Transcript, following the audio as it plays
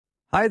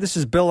Hi, this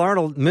is Bill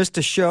Arnold. Missed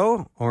a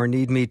show or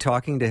need me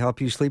talking to help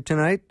you sleep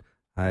tonight?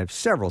 I have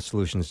several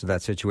solutions to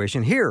that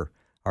situation. Here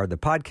are the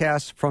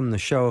podcasts from the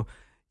show.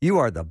 You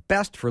are the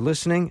best for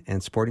listening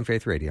and supporting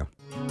Faith Radio.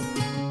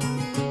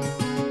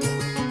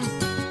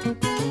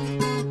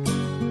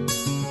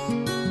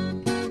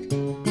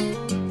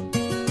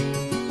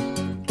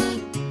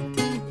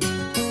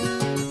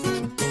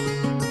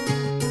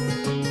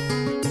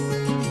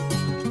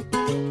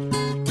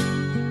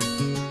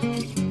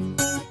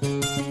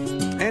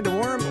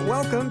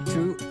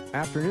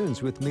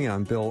 Afternoons with me.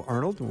 I'm Bill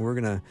Arnold. We're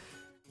going to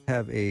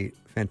have a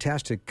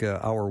fantastic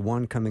hour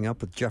one coming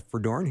up with Jeff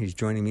Verdoorn. He's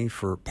joining me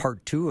for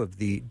part two of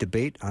the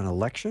debate on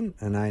election.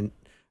 And I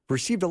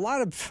received a lot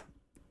of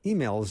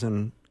emails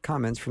and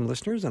comments from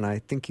listeners, and I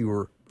think you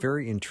were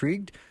very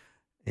intrigued.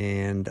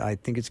 And I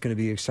think it's going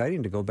to be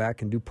exciting to go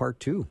back and do part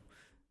two.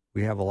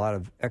 We have a lot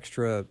of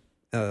extra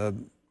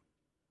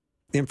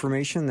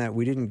information that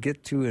we didn't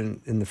get to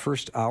in the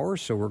first hour,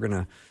 so we're going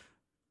to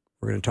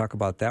talk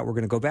about that. We're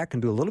going to go back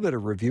and do a little bit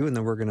of review, and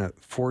then we're going to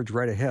forge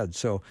right ahead.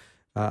 So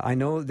I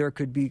know there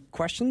could be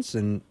questions,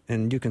 and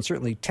you can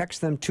certainly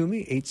text them to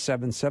me,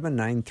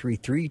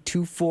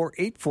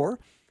 877-933-2484.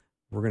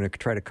 We're going to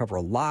try to cover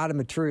a lot of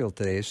material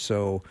today,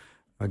 so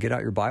get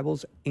out your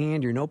Bibles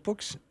and your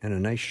notebooks and a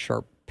nice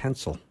sharp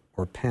pencil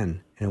or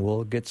pen, and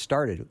we'll get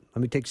started.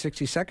 Let me take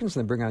 60 seconds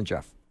and then bring on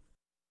Jeff.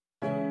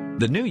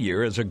 The new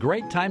year is a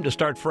great time to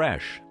start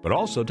fresh, but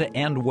also to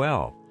end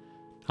well.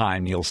 Hi,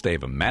 I'm Neil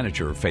Stavum,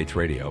 manager of Faith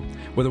Radio,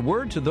 with a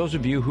word to those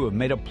of you who have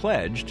made a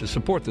pledge to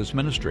support this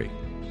ministry.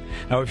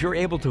 Now, if you're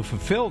able to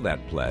fulfill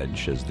that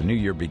pledge as the new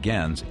year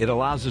begins, it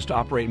allows us to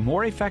operate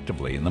more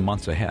effectively in the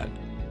months ahead.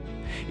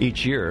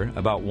 Each year,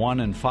 about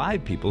 1 in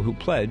 5 people who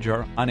pledge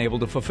are unable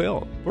to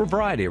fulfill for a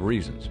variety of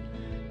reasons.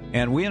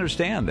 And we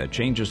understand that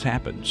changes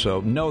happen,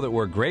 so know that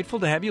we're grateful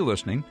to have you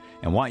listening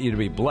and want you to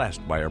be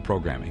blessed by our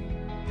programming.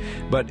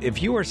 But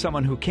if you are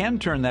someone who can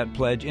turn that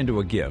pledge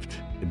into a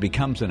gift, it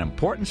becomes an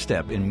important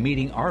step in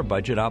meeting our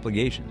budget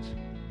obligations.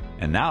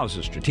 And now is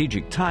a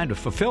strategic time to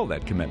fulfill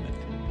that commitment.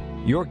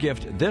 Your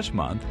gift this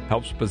month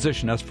helps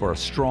position us for a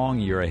strong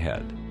year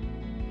ahead.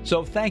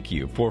 So thank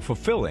you for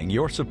fulfilling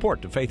your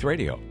support to Faith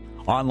Radio.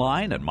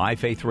 Online at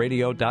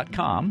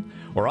myfaithradio.com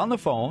or on the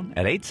phone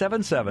at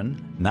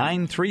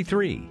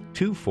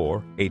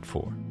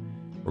 877-933-2484.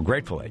 We're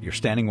grateful that you're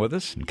standing with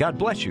us, and God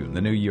bless you in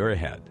the new year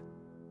ahead.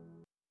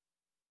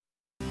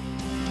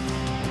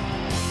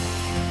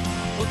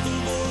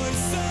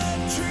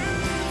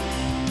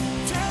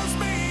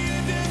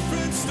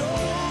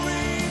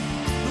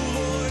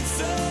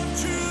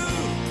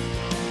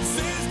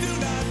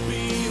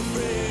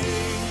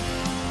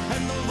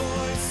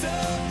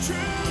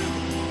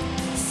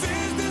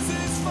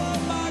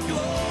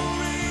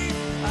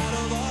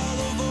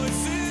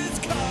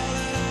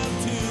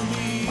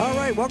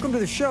 Welcome to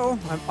the show.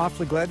 I'm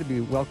awfully glad to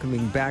be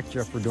welcoming back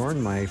Jeff Verdoorn,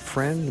 my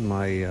friend,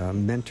 my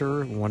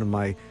mentor, one of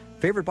my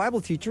favorite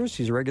Bible teachers.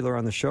 He's a regular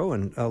on the show.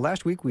 And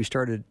last week we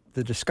started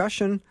the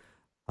discussion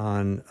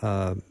on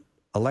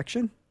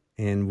election,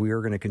 and we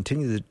are going to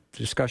continue the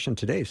discussion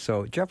today.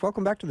 So, Jeff,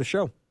 welcome back to the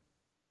show.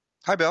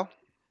 Hi, Bill.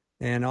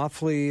 And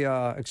awfully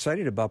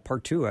excited about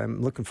part two.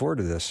 I'm looking forward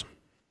to this.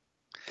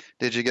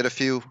 Did you get a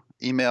few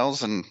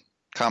emails and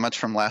comments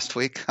from last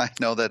week? I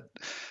know that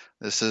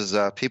this is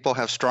people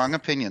have strong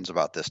opinions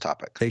about this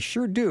topic. They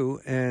sure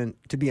do, and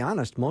to be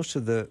honest, most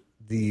of the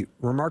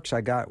remarks I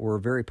got were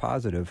very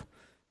positive.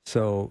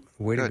 So,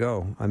 way Good. to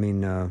go! I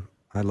mean,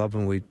 I love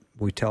when we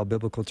tell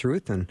biblical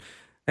truth,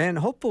 and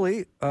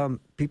hopefully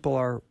people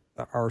are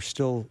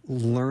still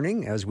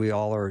learning, as we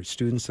all are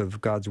students of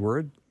God's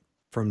Word,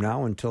 from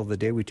now until the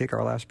day we take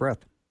our last breath.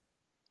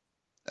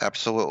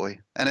 Absolutely.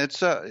 And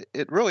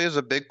it really is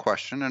a big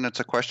question, and it's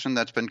a question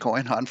that's been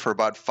going on for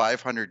about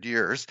 500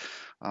 years.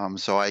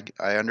 So I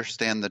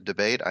understand the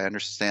debate. I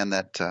understand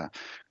that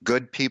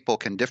good people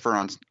can differ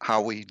on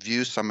how we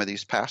view some of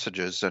these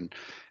passages. And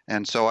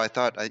so I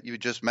thought you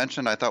just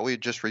mentioned, I thought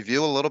we'd just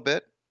review a little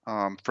bit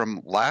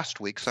from last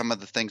week, some of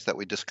the things that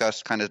we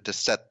discussed kind of to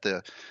set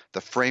the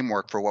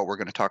framework for what we're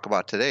going to talk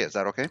about today. Is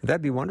that okay?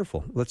 That'd be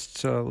wonderful. Let's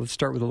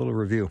start with a little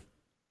review.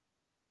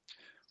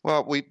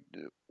 Well,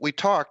 we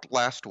talked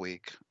last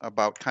week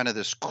about kind of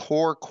this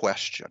core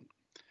question.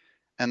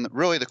 And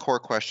really the core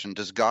question,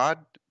 does God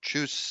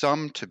choose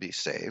some to be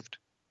saved?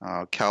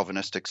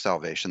 Calvinistic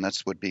salvation.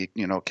 That would be,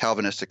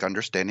 Calvinistic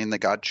understanding that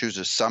God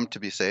chooses some to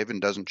be saved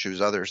and doesn't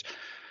choose others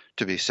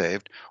to be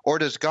saved. Or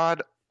does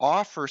God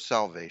offer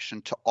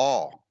salvation to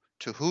all,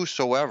 to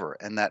whosoever,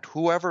 and that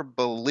whoever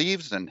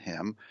believes in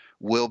him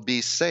will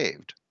be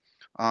saved?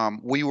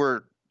 We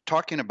were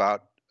talking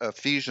about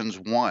Ephesians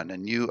 1,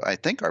 and I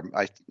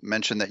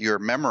mentioned that you're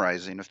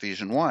memorizing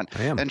Ephesians 1.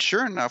 I am. And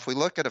sure enough, we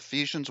look at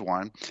Ephesians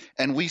 1,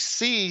 and we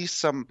see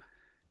some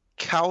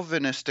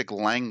Calvinistic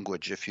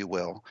language, if you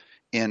will,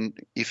 in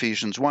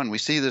Ephesians 1. We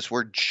see this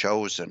word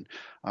chosen,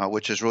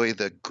 which is really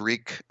the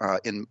Greek,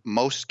 in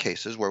most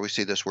cases where we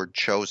see this word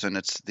chosen,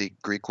 it's the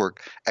Greek word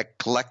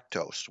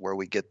eklektos, where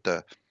we get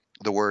the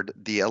the word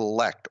the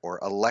elect or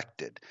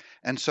elected.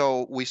 And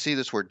so we see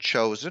this word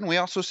chosen. We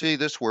also see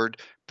this word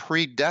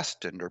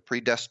predestined or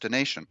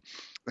predestination.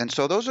 And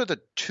so those are the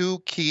two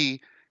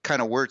key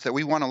kind of words that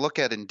we want to look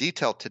at in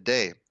detail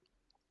today.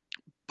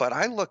 But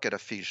I look at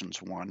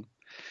Ephesians 1,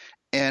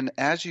 and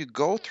as you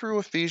go through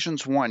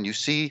Ephesians 1, you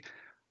see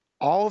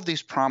all of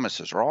these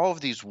promises or all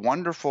of these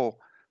wonderful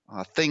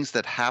things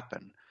that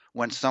happen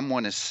when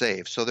someone is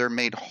saved. So they're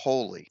made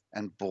holy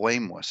and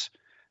blameless.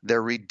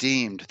 They're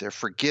redeemed. They're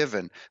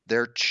forgiven.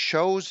 They're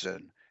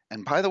chosen.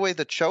 And by the way,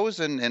 the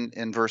chosen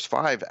in verse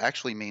 5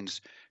 actually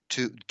means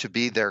to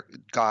be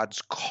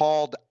God's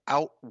called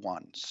out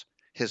ones,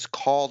 his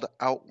called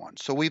out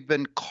ones. So we've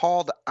been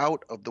called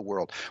out of the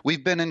world.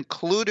 We've been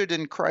included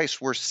in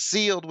Christ. We're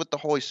sealed with the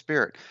Holy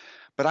Spirit.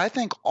 But I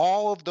think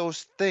all of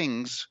those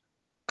things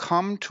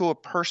come to a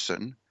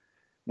person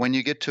when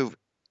you get to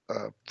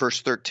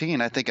verse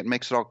 13. I think it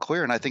makes it all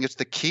clear, and I think it's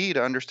the key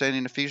to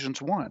understanding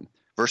Ephesians 1.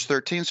 Verse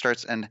 13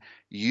 starts, and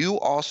you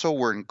also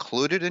were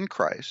included in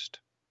Christ,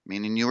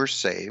 meaning you were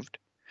saved,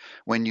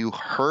 when you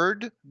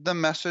heard the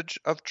message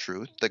of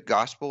truth, the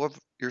gospel of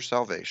your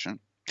salvation.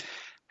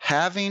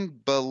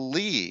 Having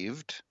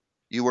believed,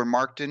 you were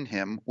marked in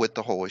him with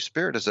the Holy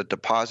Spirit as a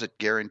deposit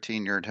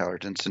guaranteeing your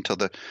inheritance until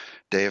the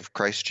day of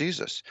Christ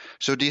Jesus.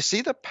 So do you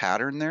see the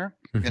pattern there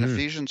in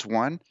Ephesians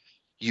 1?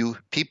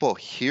 People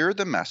hear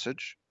the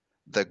message,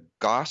 the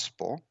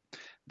gospel,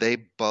 they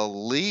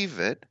believe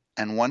it,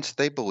 and once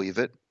they believe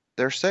it,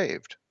 they're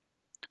saved.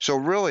 So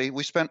really,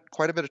 we spent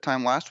quite a bit of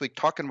time last week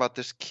talking about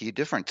this key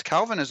difference.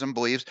 Calvinism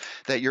believes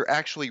that you're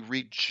actually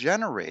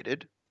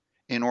regenerated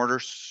in order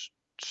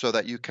so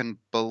that you can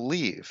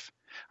believe.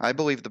 I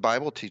believe the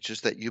Bible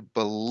teaches that you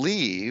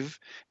believe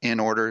in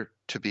order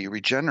to be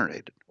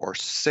regenerated or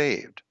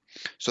saved.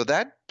 So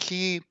that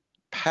key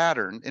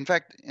pattern, in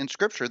fact, in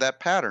Scripture, that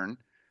pattern,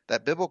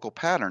 that biblical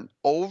pattern,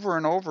 over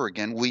and over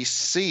again, we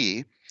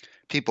see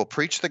people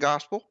preach the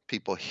gospel,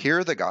 people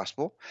hear the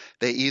gospel,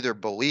 they either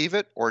believe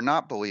it or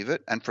not believe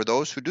it, and for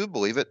those who do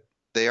believe it,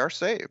 they are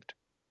saved.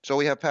 So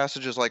we have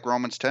passages like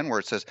Romans 10 where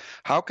it says,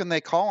 how can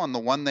they call on the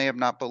one they have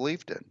not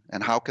believed in?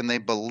 And how can they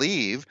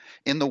believe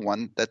in the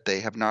one that they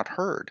have not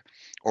heard?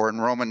 Or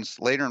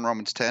later in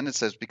Romans 10, it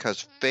says,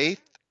 because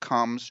faith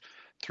comes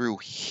through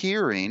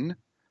hearing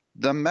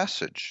the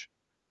message.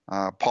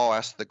 Paul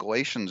asked the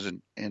Galatians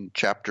in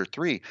chapter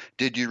 3,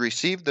 did you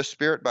receive the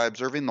Spirit by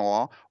observing the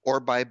law or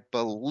by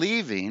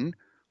believing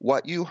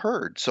what you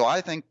heard? So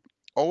I think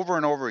over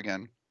and over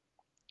again,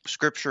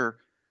 Scripture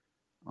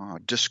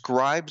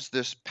describes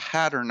this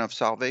pattern of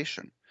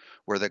salvation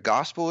where the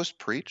gospel is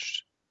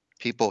preached,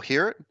 people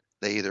hear it,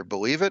 they either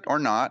believe it or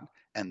not,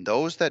 and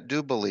those that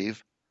do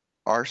believe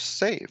are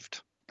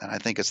saved. And I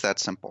think it's that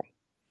simple.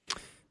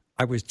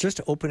 I was just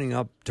opening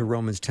up to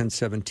Romans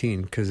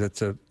 10:17 because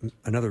that's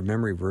another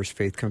memory verse.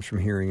 Faith comes from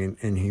hearing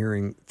and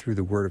hearing through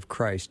the word of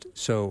Christ.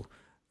 So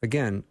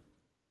again,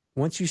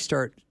 once you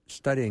start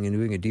studying and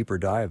doing a deeper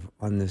dive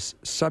on this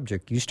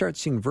subject, you start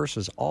seeing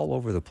verses all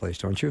over the place,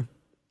 don't you?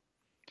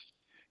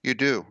 You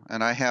do.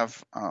 And I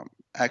have,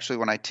 actually,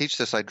 when I teach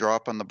this, I draw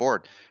up on the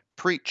board,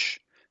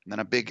 preach, and then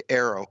a big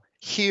arrow,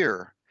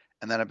 hear,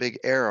 and then a big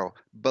arrow,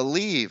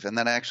 believe, and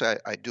then actually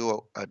I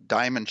do a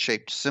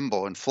diamond-shaped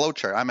symbol in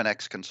flowchart. I'm an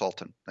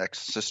ex-consultant,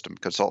 ex-system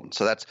consultant.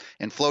 So that's,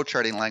 in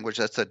flowcharting language,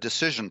 that's a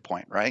decision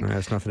point, right?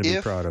 That's nothing to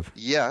be proud of.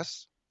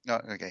 Yes. No,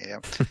 okay, yeah.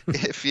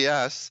 If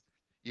yes,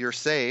 you're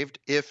saved.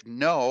 If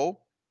no,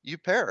 you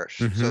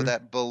perish. So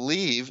that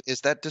believe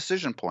is that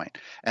decision point.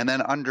 And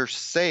then under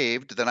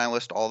saved, then I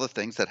list all the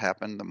things that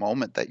happen the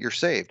moment that you're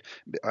saved.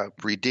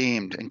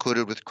 Redeemed,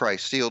 included with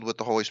Christ, sealed with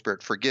the Holy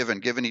Spirit, forgiven,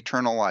 given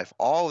eternal life.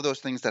 All of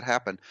those things that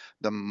happen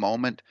the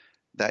moment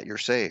that you're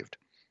saved.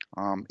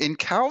 In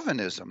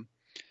Calvinism,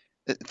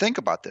 think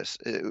about this.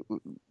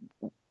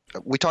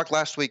 We talked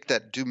last week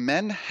that do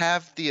men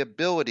have the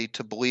ability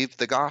to believe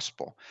the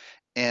gospel?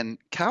 And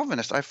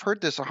Calvinists, I've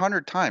heard this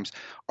 100 times,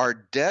 are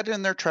dead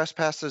in their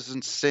trespasses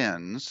and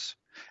sins,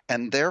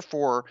 and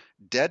therefore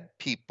dead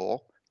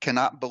people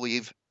cannot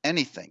believe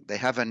anything. They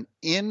have an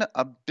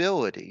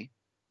inability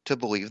to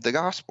believe the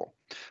gospel.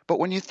 But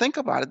when you think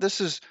about it, this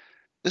is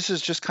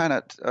just kind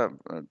of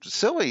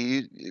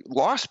silly.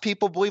 Lost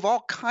people believe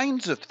all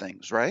kinds of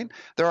things, right?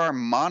 There are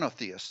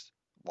monotheists.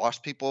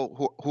 Lost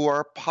people who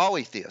are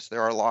polytheists.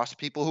 There are lost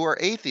people who are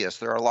atheists.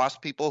 There are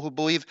lost people who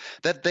believe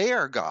that they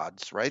are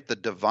gods, right? The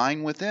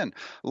divine within.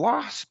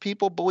 Lost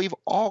people believe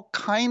all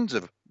kinds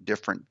of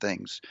different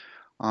things.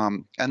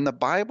 And the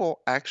Bible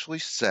actually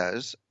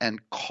says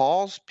and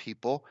calls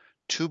people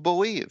to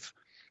believe.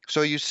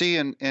 So you see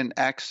in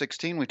Acts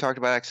 16, we talked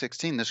about Acts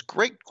 16, this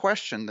great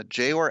question that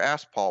jailer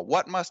asked Paul,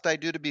 what must I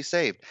do to be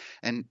saved?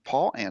 And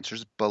Paul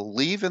answers,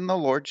 believe in the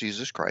Lord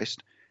Jesus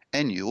Christ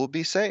and you will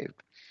be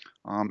saved.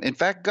 In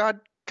fact, God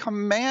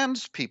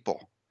commands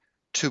people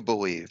to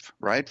believe,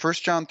 right? 1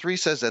 John 3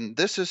 says, and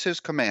this is his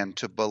command,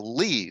 to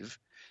believe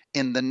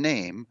in the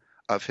name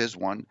of his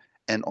one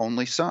and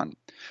only Son.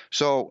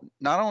 So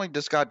not only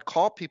does God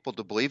call people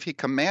to believe, he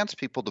commands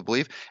people to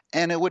believe,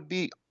 and it would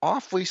be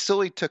awfully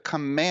silly to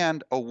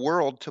command a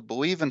world to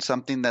believe in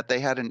something that they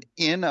had an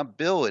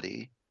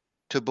inability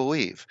to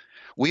believe.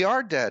 We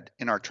are dead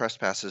in our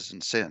trespasses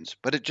and sins,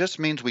 but it just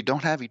means we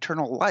don't have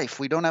eternal life.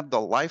 We don't have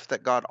the life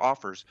that God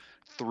offers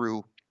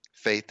through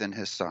faith in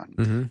his Son.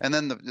 Mm-hmm. And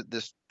then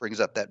this brings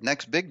up that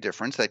next big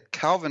difference, that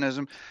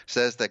Calvinism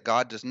says that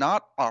God does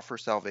not offer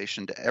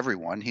salvation to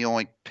everyone. He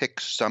only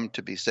picks some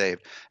to be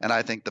saved. And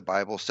I think the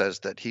Bible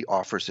says that he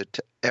offers it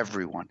to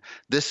everyone.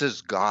 This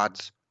is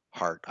God's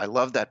heart. I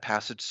love that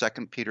passage,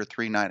 2 Peter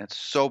 3:9. It's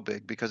so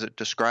big because it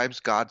describes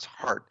God's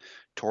heart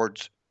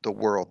towards the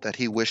world, that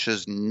he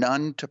wishes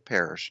none to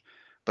perish,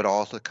 but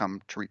all to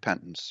come to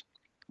repentance.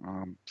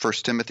 1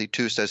 Timothy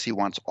 2 says he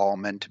wants all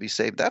men to be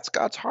saved. That's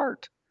God's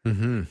heart.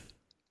 Mm-hmm.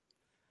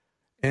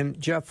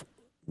 And Jeff,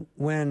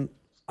 when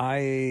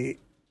I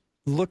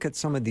look at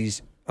some of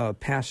these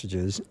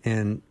passages,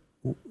 and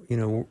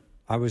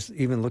I was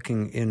even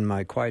looking in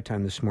my quiet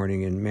time this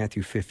morning in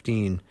Matthew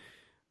 15,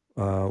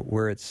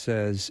 where it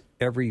says,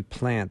 "Every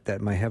plant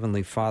that my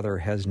heavenly Father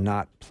has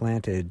not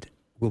planted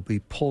will be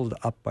pulled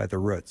up by the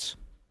roots.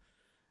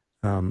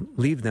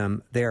 Leave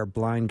them; they are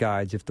blind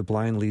guides. If the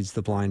blind leads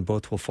the blind,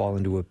 both will fall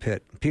into a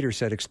pit." Peter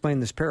said, "Explain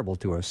this parable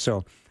to us."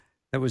 So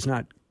that was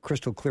not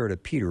crystal clear to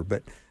Peter,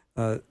 but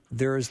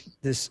there is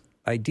this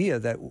idea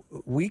that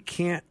we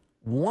can't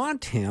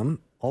want him,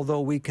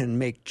 although we can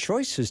make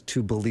choices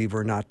to believe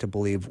or not to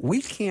believe.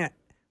 We can't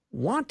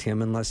want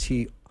him unless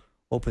he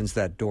opens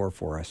that door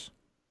for us.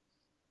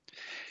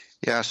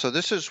 Yeah, so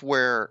this is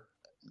where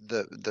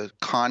the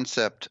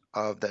concept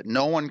of that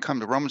no one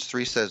comes to Romans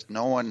 3 says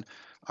no one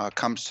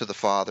comes to the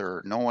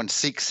Father, no one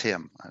seeks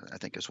him, I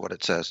think is what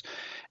it says.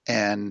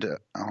 And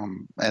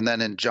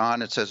then in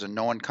John it says, and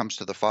no one comes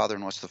to the Father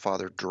unless the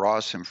Father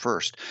draws him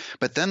first.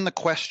 But then the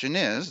question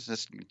is,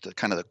 this is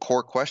kind of the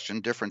core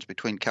question, difference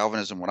between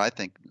Calvinism and what I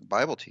think the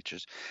Bible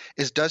teaches,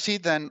 is does he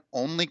then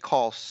only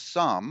call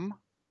some,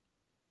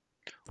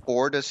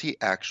 or does he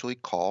actually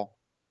call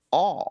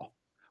all?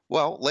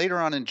 Well, later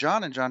on in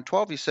John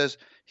 12, he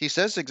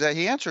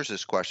answers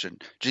this question.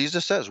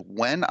 Jesus says,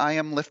 when I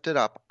am lifted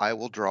up, I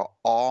will draw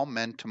all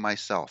men to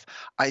myself.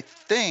 I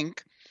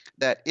think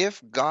that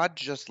if God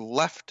just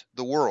left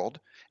the world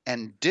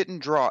and didn't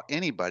draw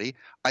anybody,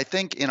 I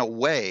think in a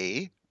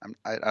way,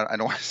 I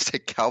don't want to say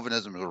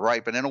Calvinism is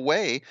right, but in a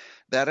way,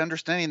 that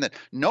understanding that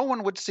no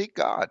one would seek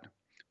God.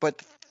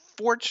 But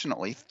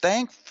fortunately,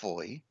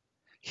 thankfully,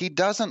 he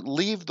doesn't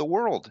leave the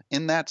world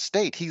in that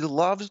state. He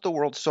loves the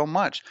world so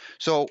much.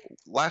 So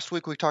last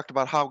week we talked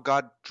about how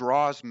God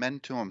draws men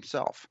to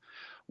himself.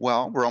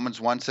 Well, Romans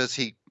 1 says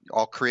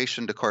all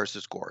creation declares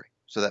his glory,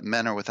 so that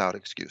men are without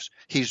excuse.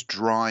 He's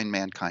drawing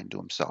mankind to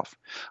himself.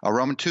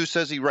 Romans 2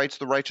 says he writes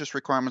the righteous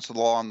requirements of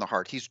the law on the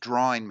heart. He's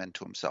drawing men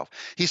to himself.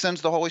 He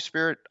sends the Holy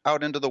Spirit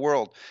out into the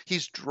world.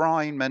 He's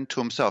drawing men to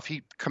himself.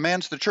 He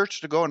commands the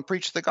church to go and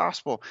preach the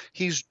gospel.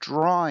 He's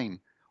drawing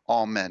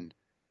all men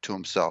to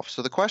himself.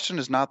 So the question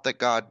is not that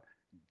God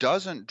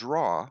doesn't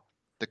draw.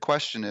 The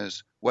question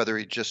is whether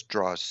he just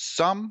draws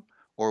some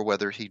or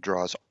whether he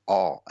draws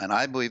all. And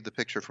I believe the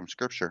picture from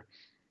Scripture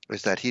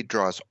is that he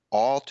draws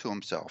all to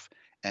himself,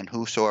 and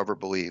whosoever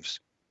believes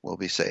will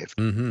be saved.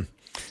 Mm-hmm.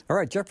 All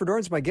right, Jeff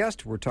Verdoorn's my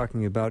guest. We're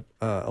talking about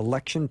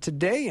election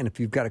today, and if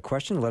you've got a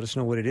question, let us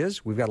know what it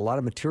is. We've got a lot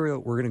of material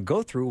we're going to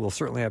go through. We'll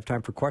certainly have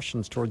time for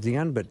questions towards the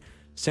end, but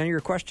send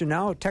your question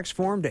now. Text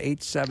form to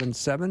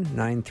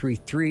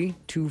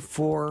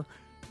 877-933-2484,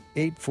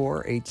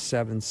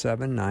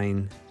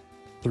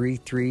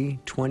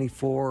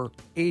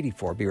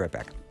 877-933-2484. Be right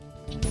back.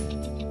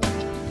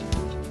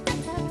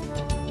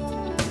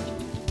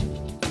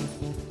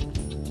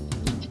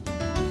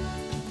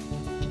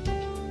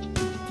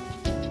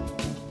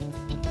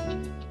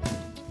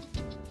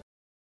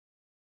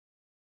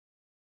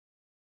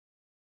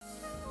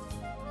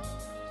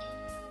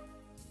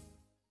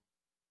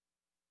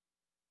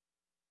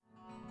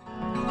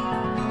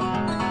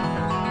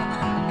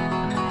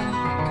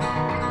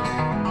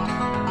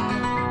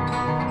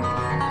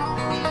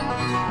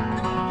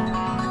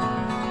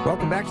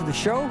 Welcome back to the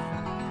show.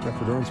 Jeff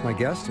Verdoorn's my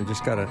guest. I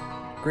just got a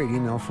great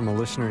email from a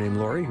listener named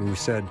Lori who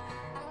said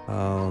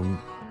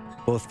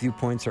both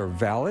viewpoints are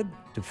valid,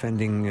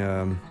 defending,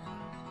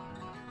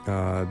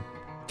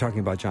 talking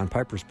about John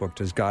Piper's book,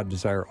 Does God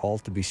Desire All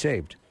to Be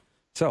Saved?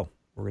 So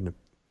we're going to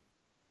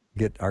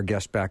get our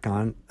guest back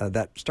on.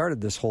 That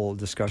started this whole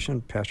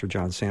discussion, Pastor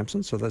John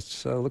Sampson, so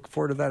let's look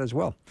forward to that as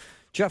well.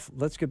 Jeff,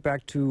 let's get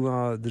back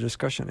to the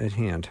discussion at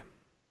hand.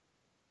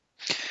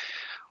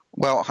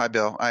 Well, hi,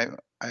 Bill.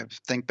 I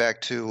think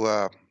back to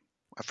a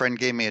friend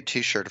gave me a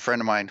T-shirt, a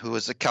friend of mine who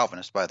is a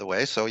Calvinist, by the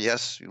way. So,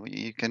 yes,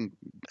 you can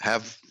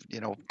have,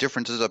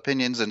 differences of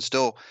opinions and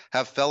still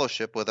have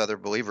fellowship with other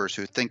believers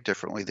who think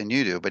differently than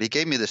you do. But he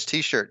gave me this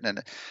T-shirt,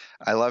 and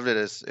I loved it.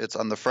 It's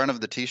on the front of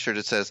the T-shirt.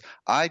 It says,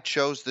 I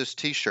chose this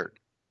T-shirt.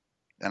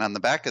 And on the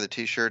back of the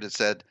T-shirt, it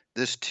said,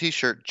 this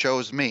T-shirt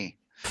chose me.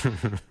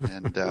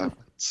 And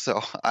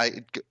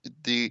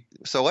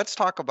So let's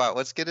talk about,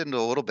 let's get into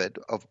a little bit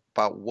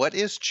about what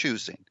is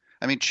choosing.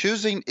 I mean,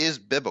 choosing is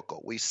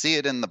biblical. We see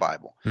it in the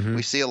Bible. Mm-hmm.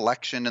 We see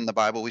election in the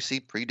Bible. We see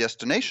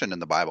predestination in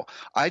the Bible.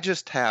 I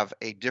just have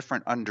a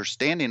different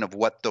understanding of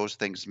what those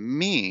things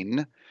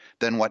mean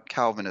than what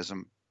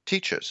Calvinism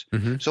teaches.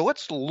 Mm-hmm. So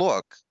let's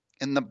look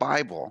in the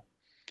Bible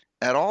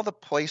at all the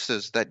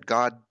places that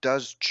God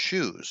does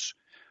choose.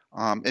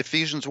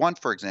 Ephesians 1,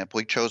 for example,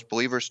 he chose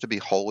believers to be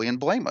holy and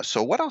blameless.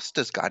 So what else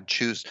does God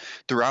choose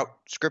throughout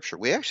Scripture?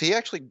 He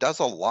actually does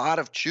a lot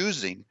of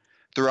choosing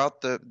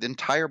throughout the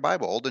entire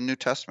Bible, Old and New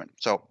Testament.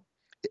 So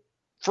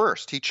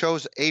first, he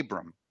chose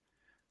Abram,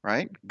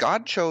 right?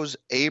 God chose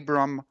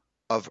Abram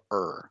of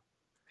Ur.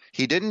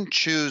 He didn't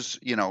choose,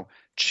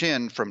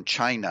 Chin from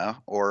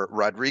China or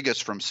Rodriguez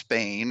from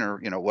Spain or,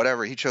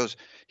 whatever. He chose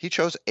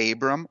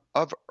Abram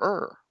of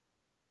Ur.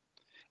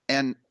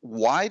 And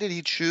why did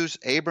he choose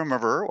Abram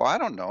of Ur? Well, I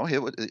don't know.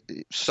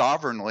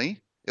 Sovereignly,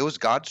 it was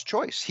God's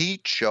choice. He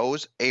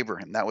chose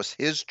Abraham. That was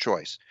his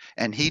choice.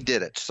 And he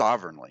did it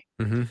sovereignly.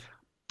 Mm-hmm.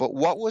 But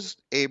what was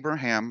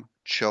Abraham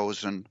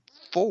chosen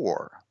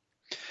for?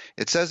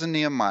 It says in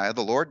Nehemiah,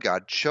 the Lord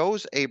God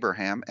chose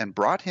Abraham and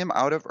brought him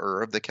out of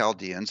Ur of the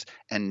Chaldeans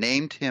and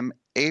named him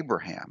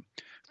Abraham.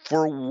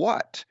 For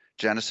what?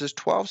 Genesis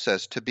 12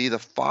 says, to be the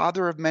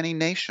father of many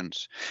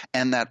nations,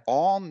 and that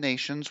all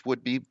nations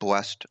would be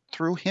blessed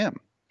through him.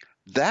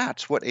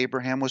 That's what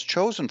Abraham was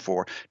chosen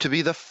for, to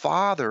be the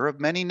father of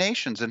many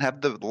nations and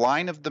have the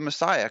line of the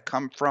Messiah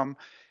come from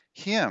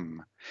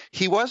him.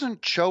 He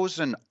wasn't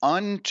chosen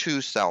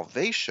unto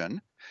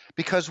salvation,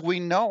 because we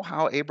know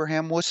how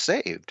Abraham was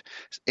saved.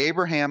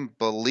 Abraham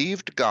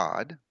believed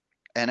God,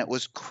 and it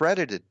was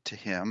credited to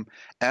him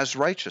as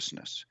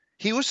righteousness.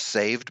 He was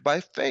saved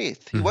by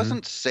faith. He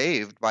wasn't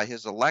saved by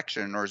his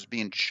election or as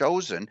being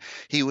chosen.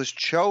 He was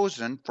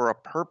chosen for a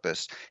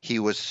purpose. He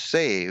was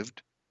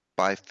saved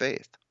by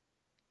faith.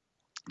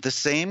 The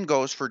same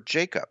goes for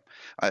Jacob.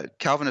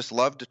 Calvinists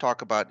love to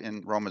talk about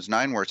in Romans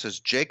 9 where it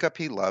says, Jacob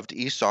he loved,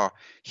 Esau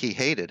he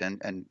hated.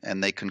 And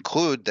they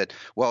conclude that,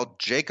 well,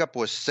 Jacob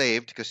was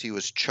saved because he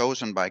was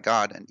chosen by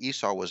God, and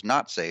Esau was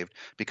not saved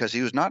because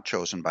he was not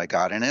chosen by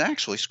God. And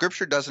actually,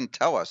 Scripture doesn't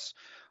tell us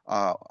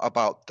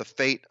about the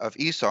fate of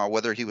Esau,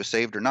 whether he was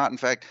saved or not. In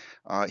fact,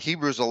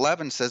 Hebrews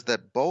 11 says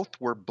that both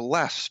were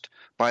blessed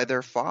by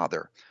their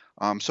father.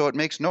 So it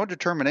makes no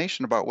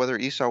determination about whether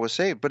Esau was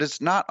saved, but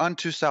it's not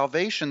unto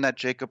salvation that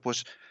Jacob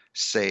was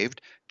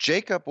saved.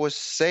 Jacob was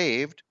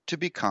saved to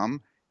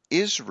become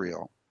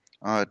Israel.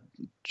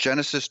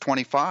 Genesis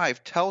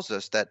 25 tells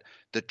us that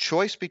the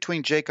choice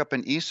between Jacob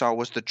and Esau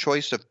was the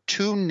choice of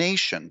two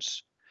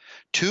nations.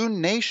 Two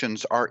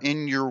nations are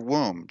in your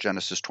womb,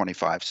 Genesis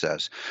 25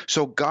 says.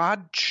 So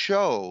God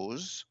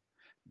chose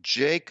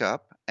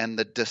Jacob and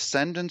the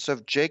descendants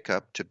of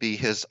Jacob to be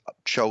his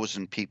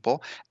chosen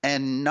people,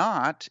 and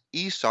not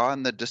Esau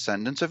and the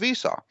descendants of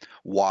Esau.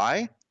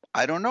 Why?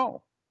 I don't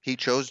know. He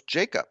chose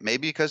Jacob,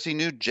 maybe because he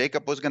knew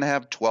Jacob was going to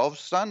have 12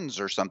 sons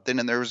or something,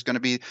 and there was going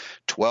to be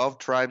 12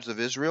 tribes of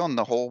Israel and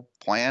the whole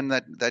plan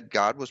that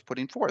God was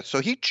putting forth. So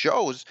he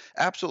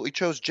absolutely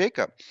chose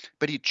Jacob,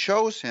 but he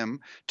chose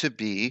him to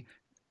be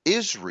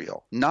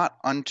Israel, not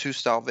unto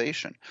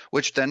salvation,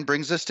 which then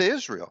brings us to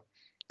Israel.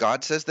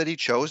 God says that he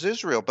chose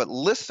Israel, but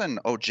listen,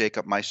 O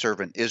Jacob, my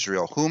servant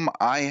Israel, whom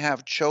I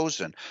have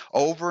chosen.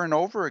 Over and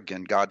over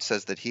again, God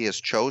says that he has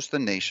chose the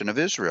nation of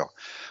Israel.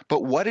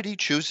 But what did he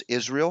choose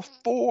Israel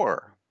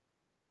for?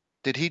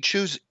 Did he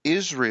choose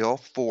Israel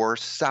for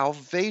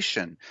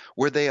salvation?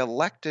 Were they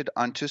elected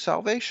unto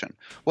salvation?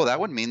 Well,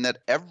 that would mean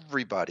that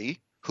everybody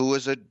who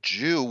is a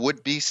Jew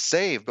would be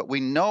saved, but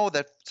we know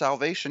that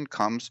salvation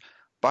comes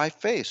by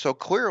faith. So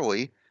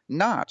clearly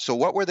not. So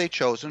what were they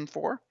chosen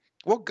for?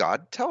 Well,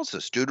 God tells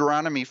us.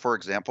 Deuteronomy, for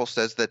example,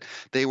 says that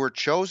they were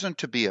chosen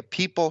to be a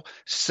people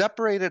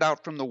separated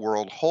out from the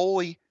world,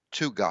 holy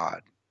to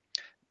God.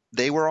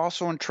 They were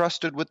also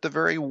entrusted with the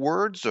very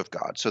words of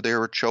God. So they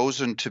were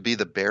chosen to be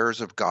the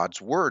bearers of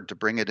God's word, to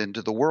bring it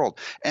into the world.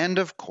 And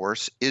of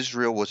course,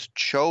 Israel was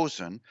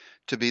chosen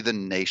to be the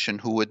nation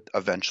who would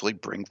eventually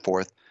bring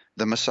forth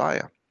the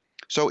Messiah.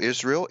 So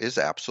Israel is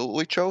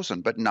absolutely chosen,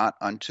 but not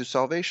unto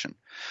salvation.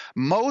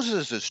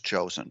 Moses is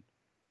chosen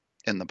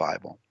in the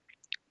Bible.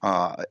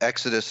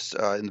 Exodus,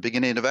 in the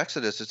beginning of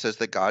Exodus, it says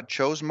that God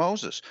chose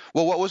Moses.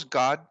 Well, what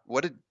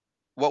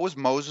was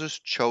Moses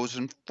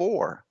chosen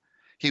for?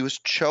 He was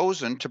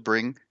chosen to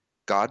bring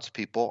God's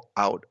people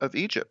out of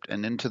Egypt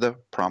and into the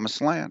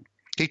promised land.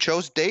 He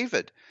chose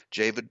David.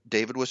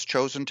 David was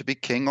chosen to be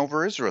king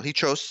over Israel. He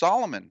chose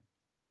Solomon.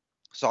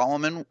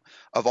 Solomon,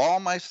 of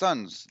all my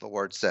sons, the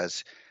Lord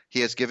says,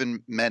 he has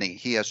given many.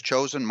 He has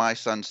chosen my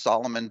son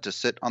Solomon to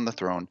sit on the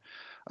throne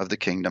of the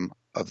kingdom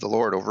of the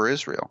Lord over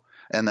Israel.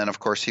 And then, of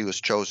course, he was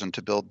chosen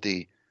to build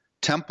the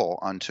temple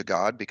unto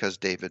God because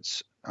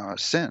David's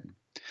sin.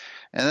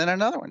 And then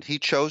another one, he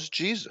chose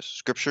Jesus.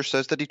 Scripture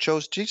says that he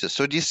chose Jesus.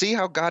 So do you see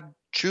how God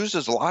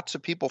chooses lots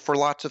of people for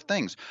lots of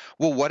things?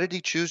 Well, what did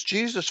he choose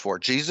Jesus for?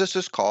 Jesus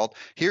is called,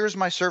 "Here is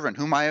my servant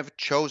whom I have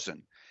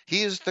chosen."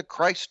 He is the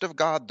Christ of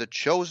God, the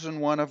chosen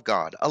one of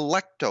God,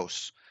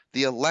 electos,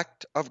 the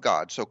elect of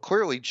God. So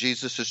clearly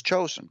Jesus is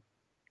chosen.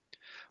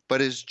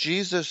 But is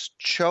Jesus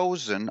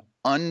chosen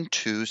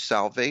unto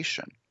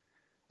salvation?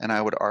 And I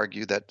would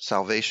argue that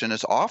salvation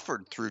is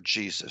offered through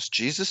Jesus.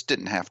 Jesus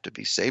didn't have to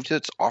be saved.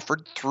 It's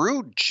offered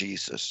through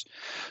Jesus.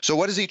 So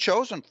what is he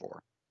chosen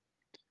for?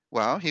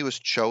 Well, he was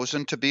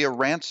chosen to be a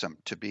ransom,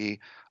 to be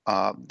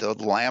the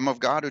Lamb of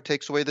God who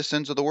takes away the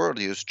sins of the world.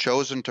 He was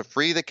chosen to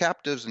free the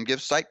captives and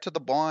give sight to the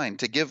blind,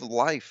 to give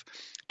life,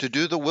 to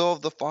do the will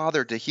of the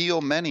Father, to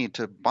heal many,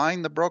 to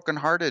bind the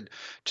brokenhearted,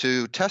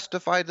 to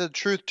testify to the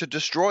truth, to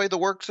destroy the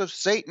works of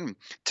Satan,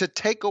 to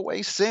take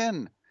away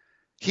sin.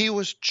 He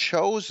was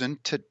chosen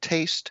to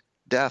taste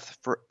death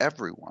for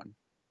everyone,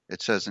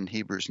 it says in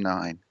Hebrews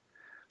 9.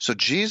 So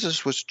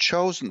Jesus was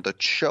chosen, the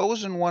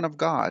chosen one of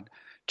God,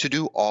 to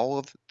do all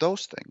of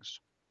those things,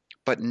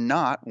 but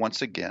not,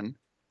 once again,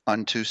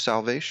 unto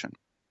salvation.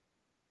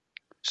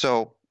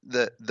 So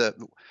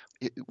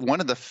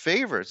one of the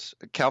favorites,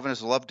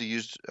 Calvinists love to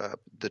use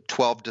the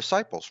 12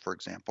 disciples, for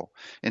example.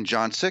 In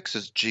John 6,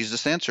 as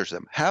Jesus answers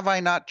them, have I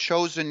not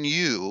chosen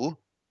you,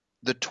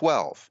 the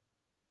 12?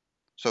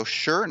 So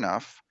sure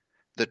enough,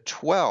 the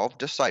 12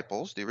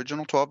 disciples, the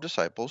original 12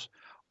 disciples,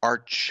 are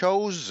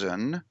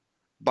chosen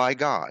by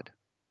God.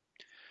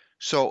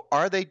 So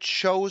are they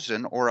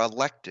chosen or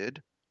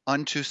elected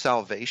unto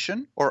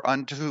salvation or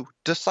unto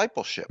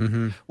discipleship?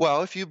 Mm-hmm.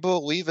 Well, if you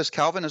believe, as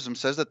Calvinism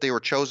says, that they were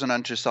chosen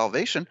unto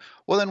salvation,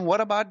 well, then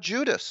what about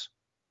Judas?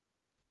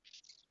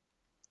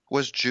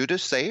 Was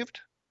Judas saved?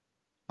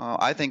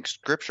 I think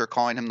Scripture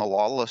calling him the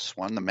lawless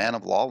one, the man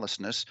of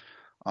lawlessness,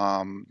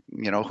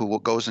 who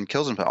goes and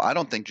kills himself. I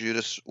don't think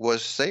Judas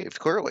was saved,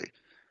 clearly.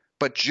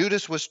 But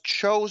Judas was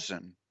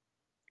chosen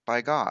by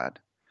God.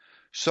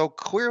 So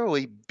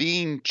clearly,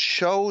 being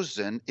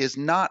chosen is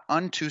not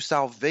unto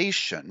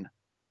salvation.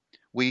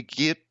 We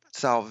get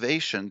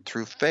salvation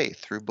through faith,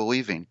 through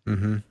believing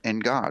in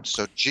God.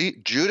 So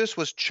Judas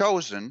was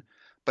chosen,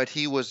 but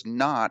he was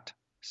not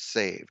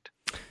saved.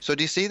 So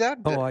do you see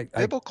that?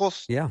 Biblical.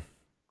 Yeah,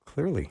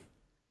 clearly.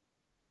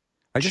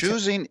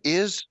 Choosing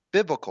is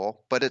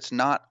biblical, but it's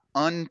not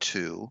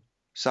unto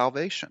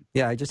salvation.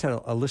 Yeah, I just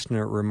had a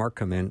listener remark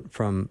come in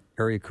from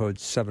area code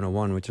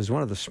 701, which is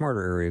one of the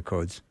smarter area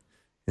codes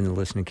in the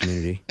listening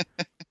community.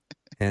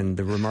 And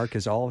the remark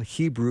is, all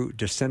Hebrew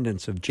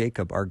descendants of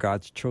Jacob are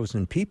God's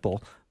chosen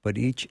people, but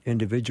each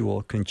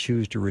individual can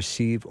choose to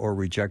receive or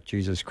reject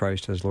Jesus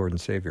Christ as Lord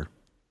and Savior.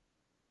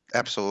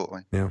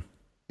 Absolutely. Yeah.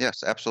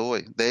 Yes,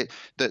 absolutely.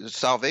 The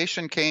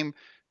salvation came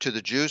to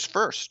the Jews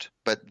first,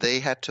 but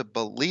they had to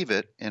believe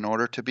it in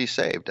order to be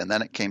saved. And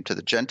then it came to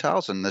the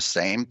Gentiles, and the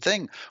same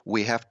thing.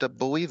 We have to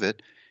believe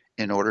it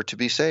in order to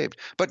be saved.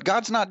 But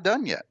God's not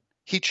done yet.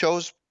 He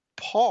chose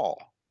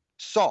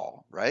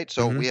Saul, right?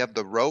 So we have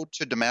the road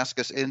to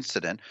Damascus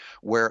incident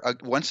where,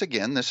 once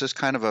again, this is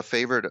kind of a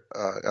favorite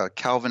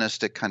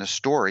Calvinistic kind of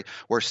story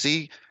where,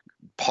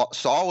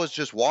 Saul was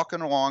just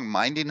walking along,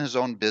 minding his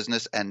own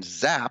business, and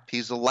zap,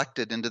 he's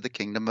elected into the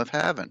kingdom of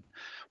heaven.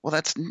 Well,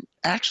 that's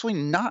actually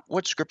not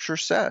what Scripture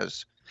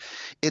says.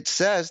 It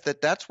says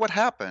that that's what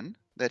happened,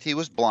 that he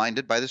was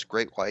blinded by this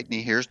great light, and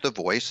he hears the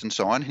voice and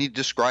so on. He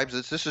describes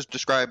this. This is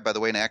described, by the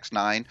way, in Acts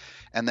 9,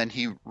 and then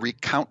he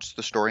recounts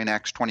the story in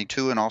Acts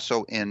 22 and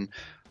also in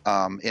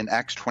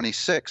Acts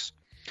 26.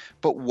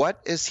 But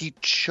what is he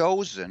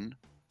chosen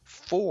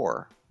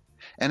for?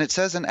 And it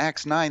says in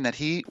Acts 9 that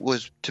he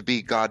was to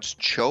be God's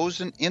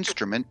chosen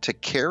instrument to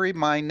carry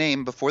my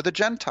name before the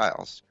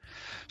Gentiles.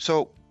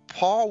 So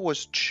Paul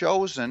was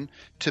chosen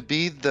to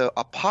be the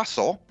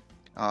apostle.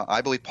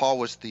 I believe Paul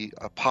was the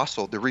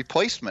apostle, the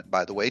replacement,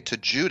 by the way, to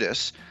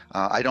Judas.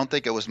 I don't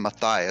think it was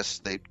Matthias.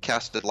 They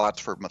casted lots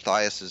for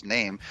Matthias's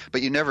name,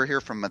 but you never hear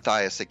from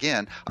Matthias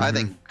again. I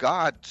think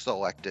God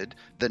selected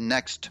the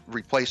next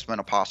replacement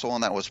apostle,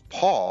 and that was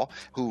Paul,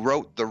 who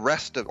wrote the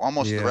rest of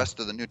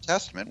the New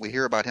Testament. We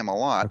hear about him a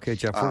lot. Okay,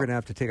 Jeff, we're going to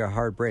have to take a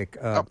hard break.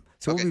 We'll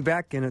be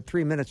back in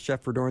 3 minutes.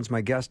 Jeff Verdoorn's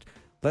my guest.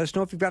 Let us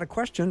know if you've got a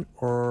question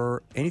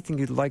or anything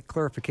you'd like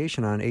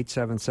clarification on,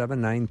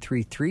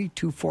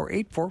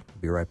 877-933-2484. We'll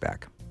be right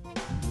back.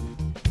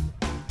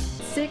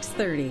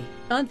 6:30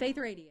 on Faith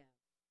Radio.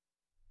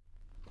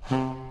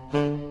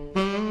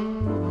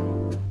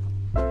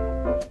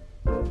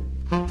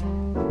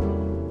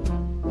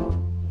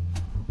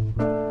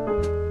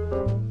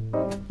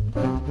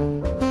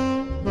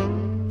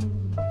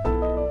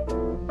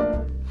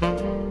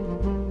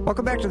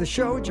 Welcome back to the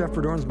show. Jeff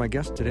Verdoorn's my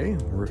guest today.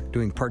 We're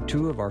doing part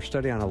 2 of our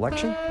study on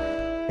election.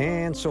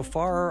 And so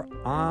far,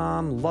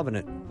 I'm loving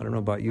it. I don't know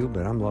about you,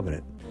 but I'm loving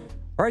it.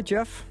 All right,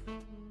 Jeff.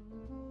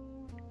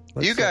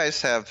 You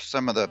guys have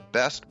some of the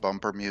best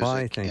bumper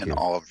music in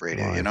all of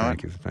radio, you know?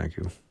 Thank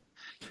you.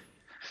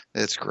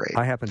 It's great.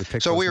 I happen to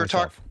pick So those we were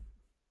myself.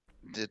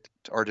 Did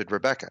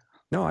Rebecca?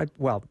 No,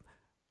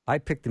 I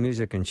pick the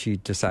music and she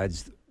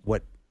decides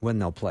when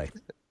they'll play.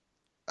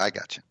 I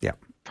got you. Yeah.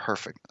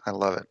 Perfect. I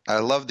love it. I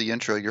love the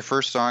intro. Your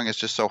first song is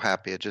just so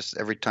happy. It just,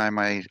 every time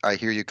I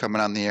hear you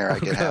coming on the air, I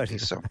get happy.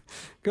 So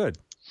good.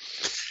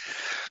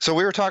 So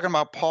we were talking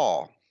about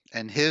Paul,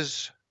 and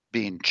his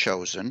being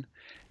chosen.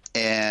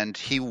 And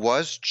he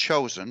was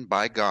chosen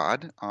by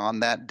God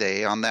on that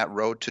day, on that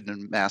road to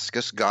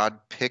Damascus. God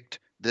picked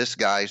this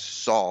guy,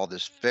 Saul,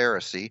 this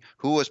Pharisee,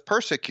 who was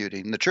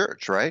persecuting the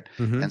church, right?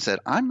 Mm-hmm. And said,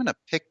 I'm going to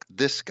pick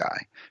this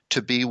guy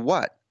to be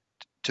what?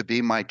 To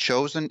be my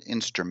chosen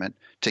instrument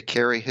to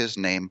carry his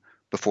name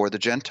before the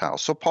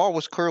Gentiles. So Paul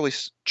was clearly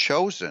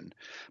chosen,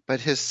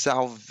 but his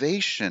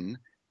salvation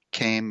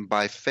came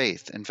by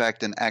faith. In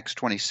fact, in Acts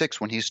 26,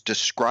 when he's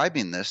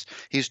describing this,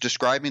 he's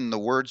describing the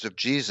words of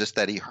Jesus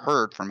that he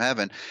heard from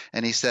heaven.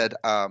 And he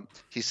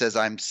says,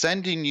 I'm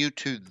sending you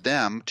to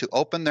them to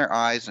open their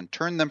eyes and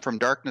turn them from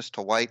darkness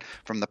to light,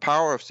 from the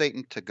power of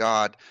Satan to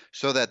God,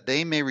 so that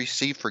they may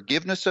receive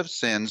forgiveness of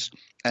sins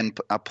and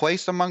a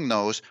place among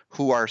those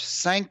who are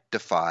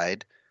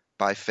sanctified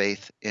by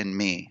faith in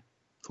me,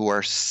 who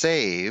are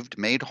saved,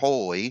 made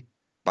holy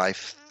by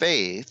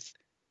faith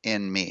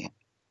in me.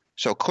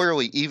 So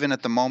clearly, even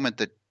at the moment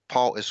that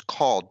Paul is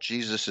called,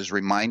 Jesus is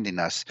reminding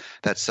us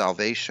that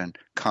salvation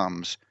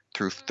comes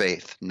through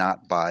faith,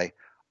 not by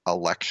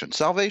election.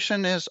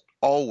 Salvation is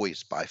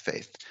always by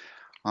faith.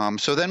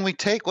 So then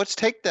let's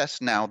take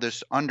this now,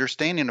 this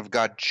understanding of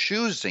God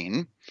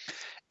choosing,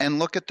 and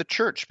look at the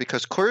church,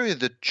 because clearly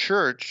the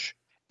church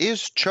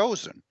is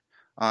chosen.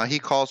 He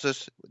calls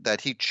us that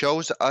he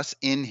chose us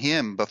in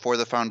him before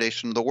the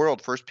foundation of the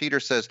world. First Peter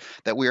says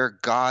that we are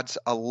God's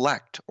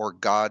elect, or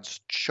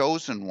God's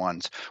chosen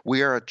ones.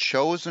 We are a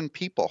chosen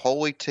people,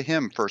 holy to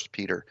him, First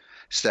Peter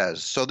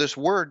says. So this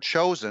word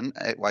chosen,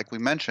 like we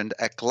mentioned,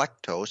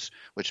 eklektos,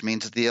 which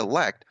means the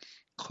elect,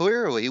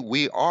 clearly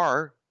we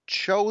are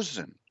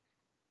chosen.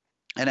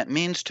 And it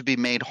means to be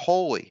made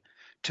holy,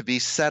 to be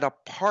set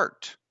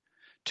apart,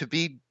 to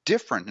be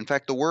different. In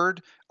fact, the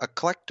word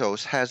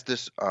eklektos has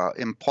this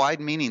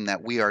implied meaning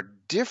that we are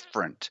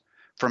different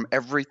from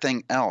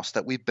everything else,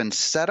 that we've been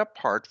set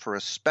apart for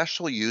a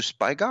special use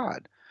by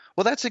God.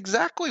 Well, that's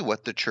exactly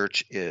what the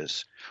church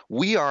is.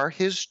 We are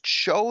his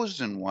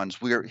chosen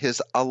ones. We are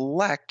his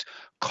elect,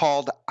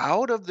 called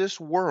out of this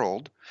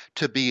world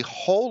to be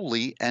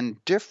holy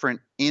and different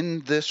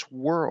in this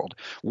world.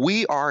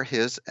 We are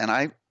his,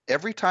 and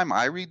every time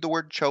I read the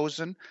word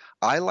chosen,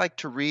 I like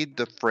to read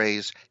the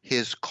phrase,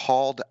 his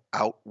called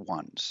out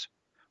ones.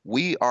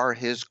 We are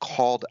his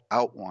called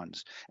out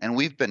ones. And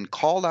we've been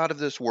called out of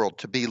this world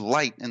to be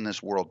light in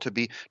this world,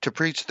 to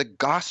preach the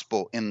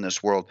gospel in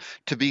this world,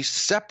 to be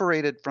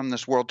separated from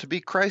this world, to be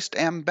Christ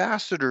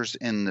ambassadors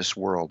in this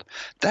world.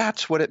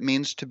 That's what it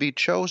means to be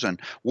chosen.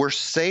 We're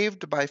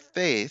saved by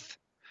faith,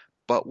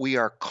 but we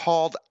are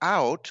called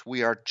out,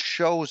 we are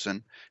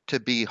chosen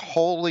to be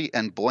holy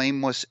and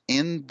blameless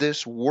in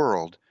this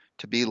world,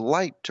 to be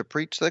light, to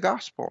preach the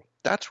gospel.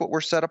 That's what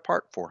we're set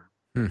apart for.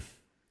 I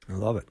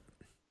love it.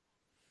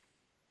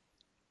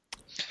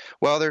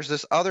 Well, there's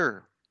this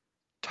other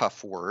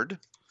tough word.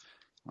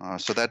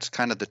 So that's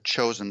kind of the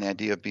chosen, the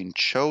idea of being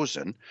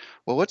chosen.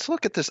 Well, let's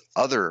look at this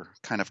other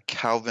kind of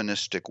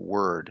Calvinistic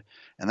word,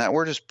 and that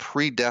word is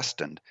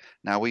predestined.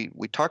 Now, we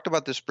talked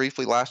about this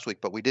briefly last week,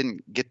 but we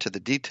didn't get to the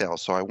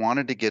details, so I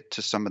wanted to get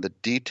to some of the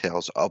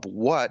details of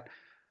what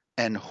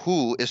and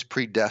who is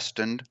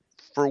predestined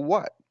for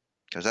what,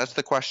 because that's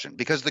the question.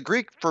 Because the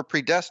Greek for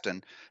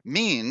predestined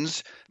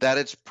means that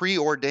it's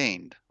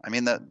preordained. I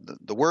mean,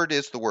 the word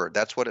is the word.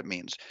 That's what it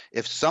means.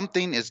 If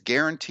something is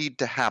guaranteed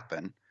to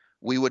happen,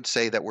 we would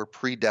say that we're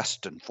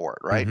predestined for it,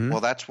 right? Mm-hmm. Well,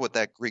 that's what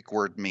that Greek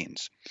word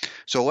means.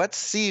 So let's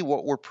see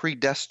what we're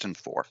predestined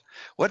for.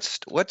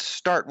 Let's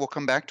start. We'll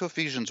come back to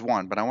Ephesians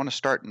 1, but I want to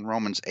start in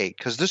Romans 8,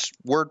 because this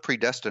word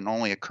predestined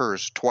only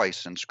occurs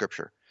twice in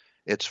Scripture.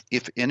 It's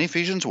in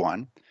Ephesians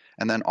 1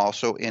 and then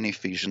also in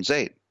Ephesians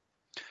 8.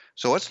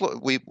 So let's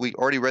look. We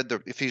already read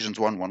the Ephesians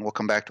 1. We'll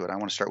come back to it. I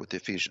want to start with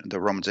the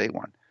Romans 8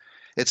 one.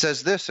 It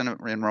says this in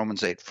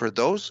Romans 8: For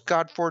those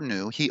God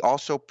foreknew, he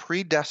also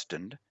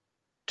predestined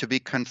to be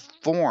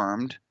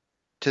conformed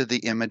to the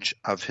image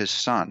of his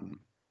Son.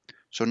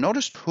 So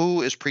notice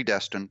who is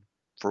predestined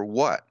for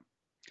what.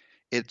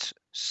 It's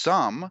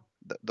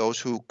those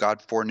who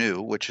God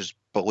foreknew, which is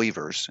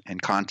believers in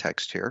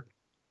context here,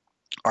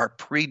 are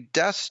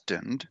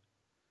predestined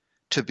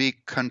to be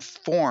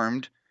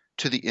conformed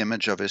to the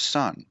image of his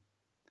Son.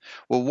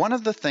 Well, one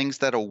of the things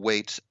that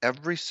awaits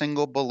every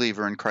single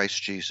believer in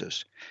Christ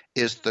Jesus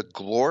is the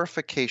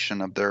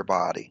glorification of their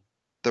body,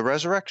 the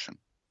resurrection.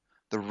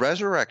 The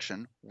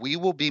resurrection, we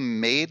will be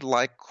made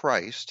like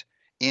Christ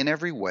in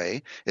every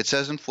way. It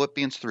says in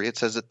Philippians 3, it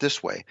says it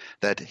this way,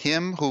 that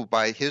him who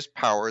by his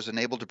power is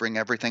enabled to bring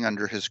everything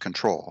under his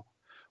control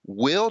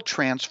will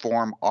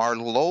transform our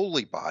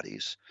lowly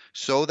bodies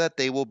so that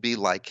they will be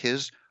like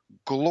his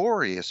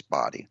glorious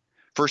body.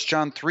 1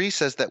 John 3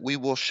 says that we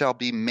shall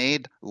be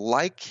made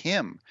like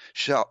him,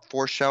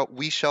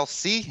 we shall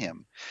see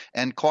him.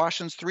 And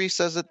Colossians 3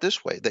 says it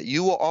this way, that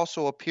you will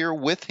also appear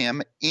with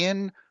him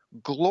in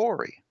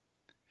glory.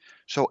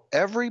 So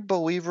every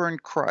believer in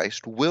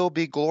Christ will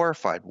be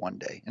glorified one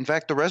day. In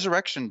fact, the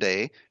resurrection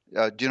day,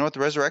 do you know what the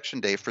resurrection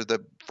day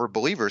for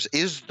believers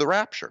is? The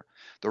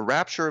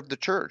rapture of the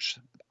church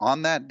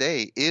on that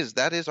day is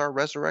our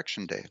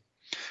resurrection day.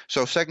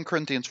 So 2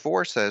 Corinthians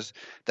 4 says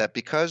that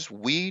because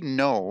we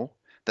know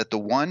that the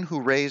one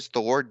who raised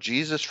the Lord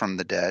Jesus from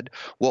the dead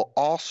will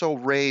also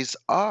raise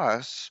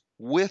us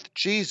with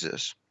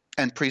Jesus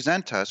and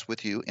present us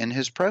with you in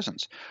his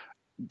presence.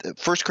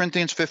 1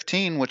 Corinthians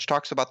 15, which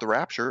talks about the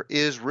rapture,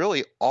 is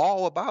really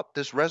all about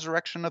this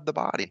resurrection of the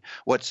body.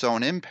 What's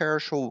sown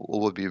imperishable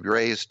will be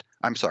raised.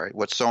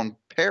 What's sown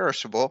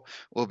perishable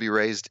will be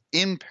raised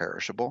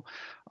imperishable.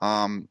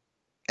 And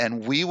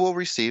we will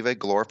receive a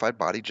glorified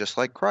body just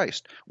like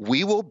Christ.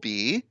 We will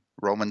be,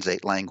 Romans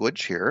 8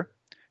 language here,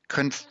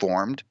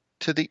 conformed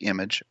to the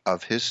image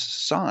of his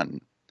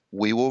Son.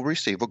 We will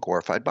receive a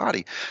glorified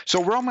body.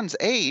 So Romans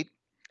 8,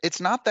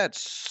 it's not that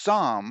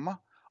some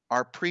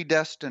are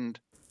predestined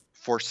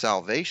for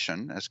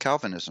salvation, as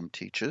Calvinism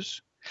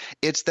teaches.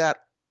 It's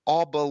that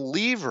all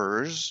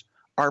believers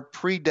are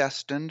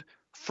predestined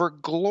for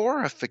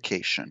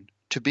glorification,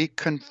 to be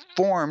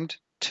conformed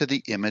to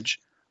the image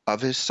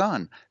of his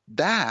Son.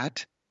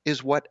 That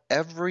is what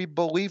every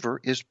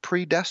believer is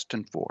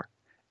predestined for.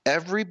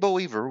 Every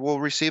believer will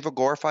receive a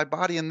glorified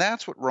body, and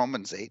that's what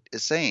Romans 8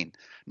 is saying.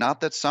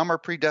 Not that some are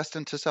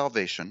predestined to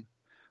salvation,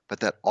 but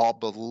that all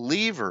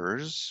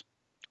believers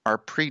are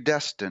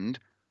predestined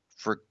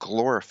for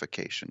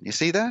glorification. You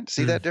see that?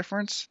 See that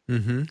difference?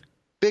 Mm-hmm.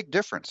 Big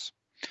difference.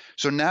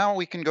 So now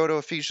we can go to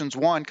Ephesians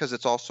 1 because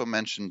it's also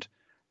mentioned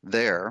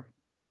there.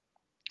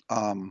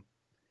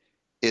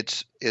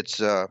 Let's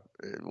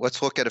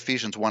look at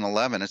Ephesians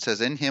 1:11. It says,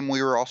 "In him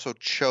we were also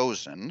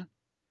chosen."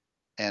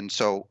 And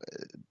so,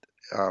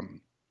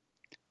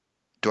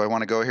 do I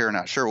want to go here or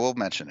not? Sure, we'll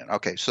mention it.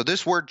 Okay, so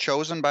this word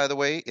 "chosen," by the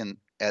way,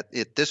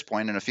 at this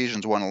point in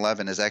Ephesians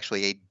 1:11 is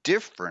actually a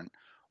different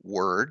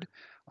word.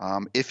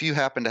 If you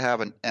happen to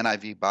have an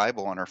NIV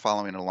Bible and are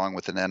following along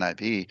with an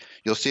NIV,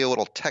 you'll see a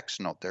little text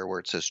note there where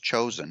it says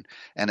 "chosen,"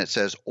 and it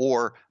says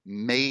 "or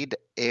made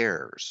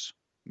heirs."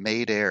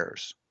 Made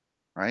heirs.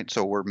 Right?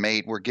 So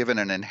we're given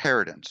an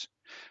inheritance.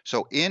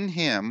 So in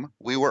him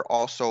we were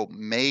also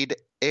made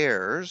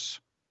heirs,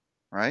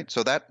 right?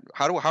 So that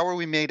how are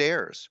we made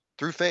heirs?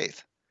 Through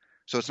faith.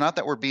 So it's not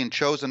that we're being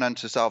chosen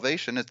unto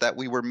salvation, it's that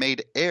we were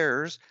made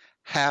heirs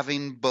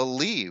having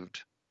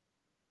believed.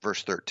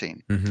 Verse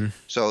 13. Mm-hmm.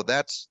 So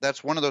that's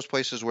one of those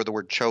places where the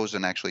word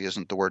chosen actually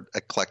isn't the word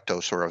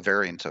eklektos or a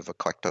variant of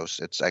eklektos.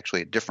 It's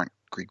actually a different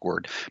Greek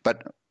word.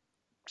 But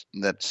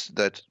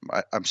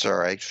I'm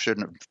sorry, I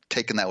shouldn't have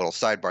taken that little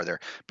sidebar there.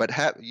 But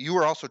you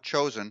were also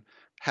chosen,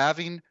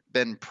 having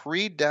been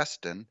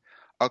predestined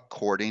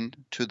according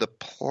to the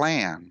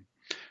plan.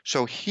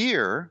 So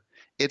here,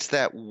 it's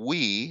that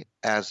we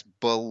as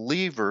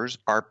believers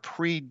are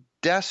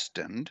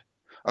predestined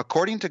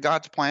according to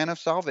God's plan of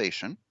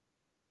salvation,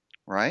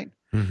 right?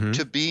 Mm-hmm.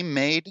 To be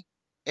made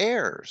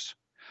heirs.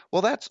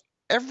 Well, that's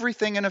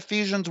everything in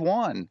Ephesians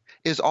 1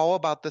 is all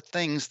about the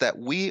things that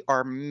we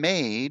are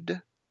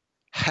made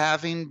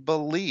having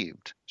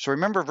believed. So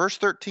remember, verse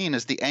 13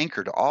 is the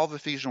anchor to all of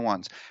Ephesians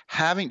 1.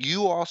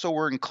 You also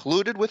were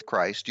included with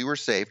Christ, you were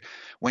saved,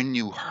 when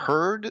you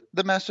heard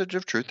the message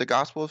of truth, the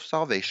gospel of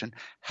salvation,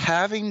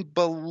 having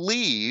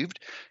believed,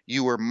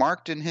 you were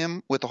marked in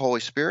him with the Holy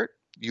Spirit,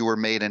 you were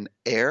made an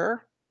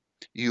heir,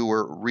 you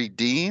were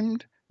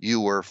redeemed,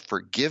 you were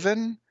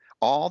forgiven.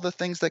 All the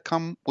things that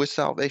come with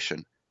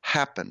salvation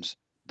happens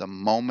the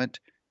moment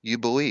you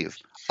believe,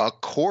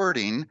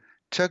 according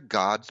to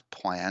God's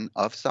plan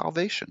of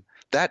salvation.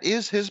 That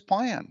is his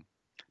plan,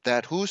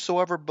 that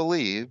whosoever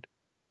believed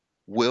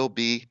will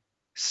be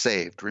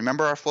saved.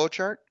 Remember our flow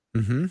chart?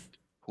 Mm-hmm.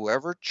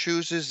 Whoever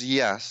chooses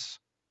yes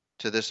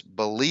to this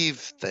believe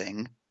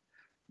thing,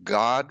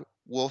 God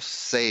will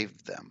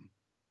save them.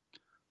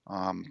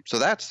 So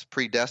that's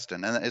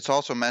predestined. And it's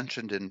also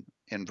mentioned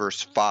in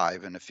verse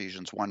 5, in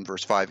Ephesians 1,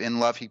 verse 5. In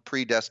love, he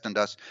predestined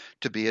us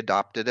to be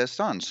adopted as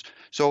sons.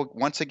 So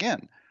once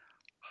again,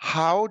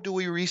 how do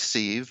we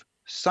receive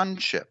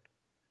sonship?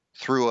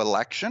 Through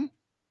election,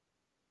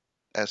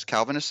 as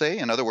Calvinists say.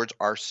 In other words,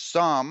 are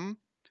some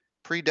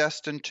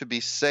predestined to be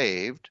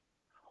saved,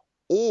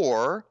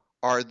 or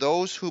are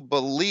those who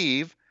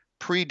believe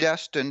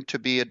predestined to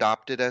be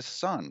adopted as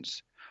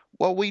sons?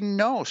 Well, we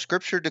know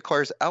Scripture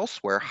declares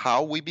elsewhere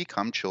how we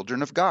become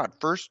children of God.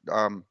 First,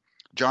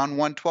 John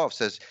 1:12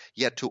 says,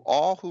 "Yet to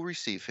all who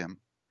receive him,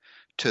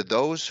 to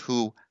those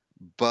who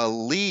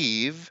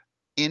believe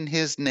in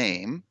his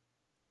name,"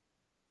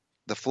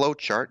 the flow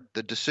chart,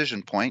 the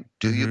decision point,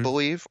 do you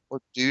believe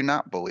or do you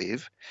not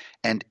believe?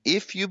 And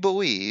if you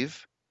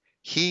believe,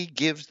 he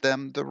gives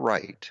them the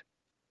right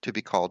to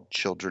be called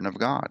children of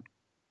God.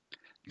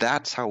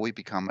 That's how we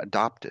become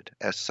adopted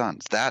as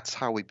sons. That's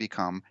how we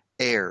become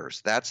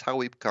heirs. That's how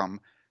we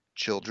become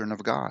children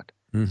of God,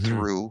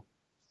 through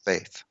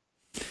faith.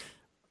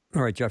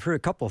 All right, Jeff, here are a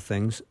couple of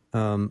things.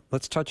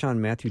 Let's touch on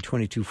Matthew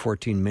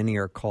 22:14. Many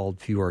are called,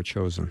 few are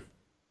chosen.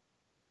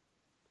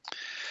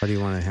 How do you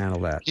want to handle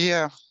that?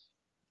 Yeah.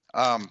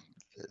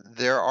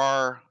 There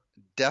are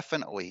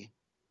definitely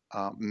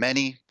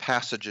many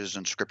passages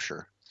in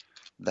Scripture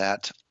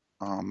that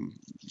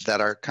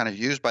are kind of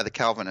used by the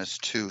Calvinists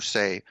to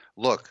say,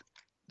 look,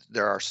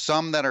 there are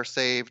some that are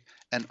saved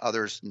and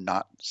others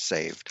not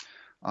saved.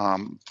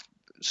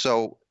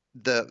 So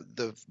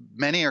the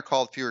many are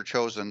called, few are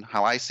chosen.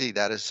 How I see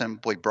that is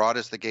simply broad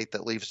is the gate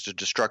that leads to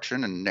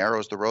destruction and narrow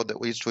is the road that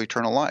leads to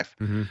eternal life.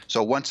 Mm-hmm.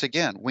 So once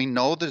again, we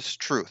know this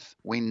truth.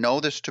 We know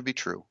this to be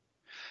true,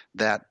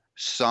 that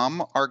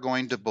some are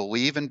going to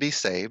believe and be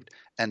saved,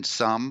 and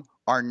some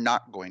are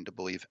not going to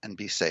believe and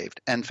be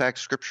saved. In fact,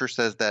 Scripture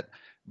says that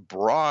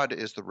broad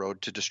is the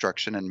road to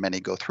destruction and many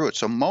go through it.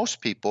 So most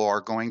people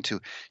are going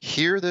to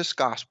hear this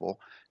gospel,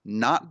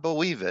 not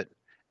believe it,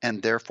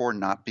 and therefore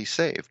not be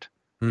saved.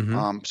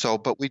 Mm-hmm.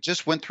 But we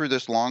just went through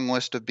this long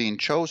list of being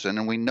chosen,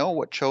 and we know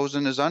what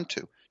chosen is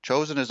unto.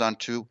 Chosen is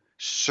unto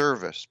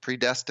service.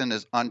 Predestined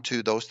is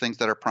unto those things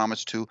that are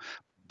promised to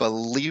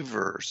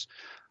believers.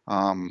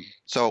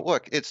 So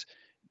look,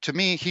 to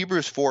me,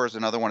 Hebrews 4 is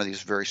another one of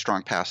these very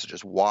strong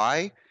passages.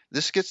 Why?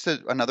 This gets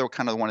to another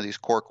kind of one of these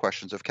core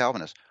questions of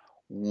Calvinists.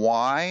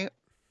 Why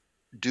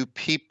do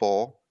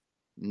people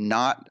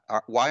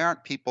why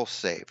aren't people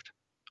saved?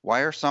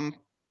 Why are some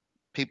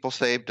people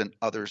saved and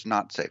others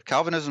not saved?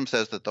 Calvinism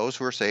says that those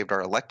who are saved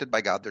are elected by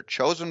God. They're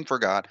chosen for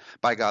God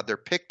by God. They're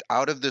picked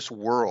out of this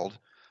world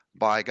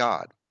by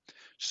God.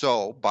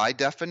 So by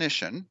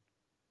definition,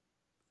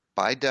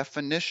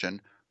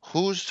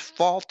 whose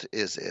fault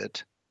is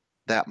it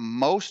that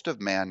most of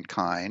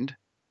mankind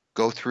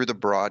go through the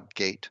broad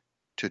gate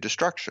to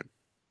destruction?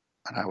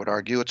 And I would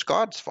argue it's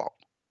God's fault.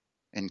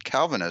 In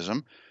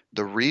Calvinism,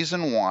 the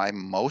reason why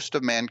most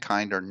of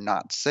mankind are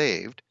not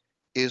saved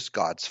is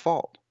God's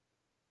fault.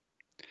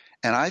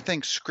 And I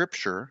think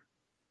Scripture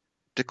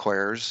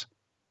declares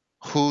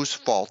whose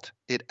fault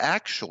it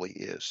actually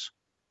is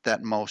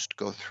that most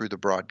go through the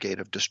broad gate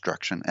of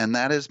destruction, and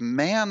that is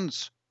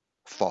man's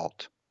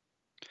fault.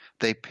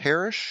 They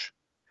perish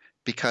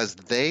because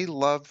they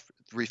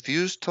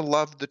refuse to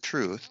love the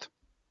truth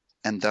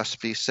and thus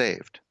be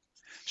saved.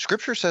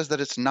 Scripture says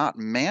that it's not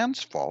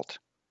man's fault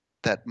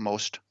that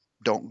most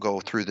don't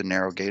go through the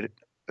narrow gate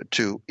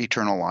to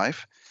eternal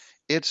life.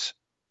 It's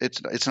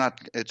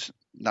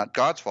not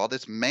God's fault.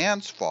 It's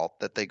man's fault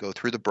that they go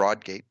through the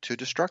broad gate to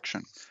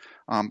destruction.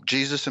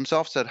 Jesus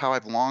himself said, "How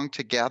I've longed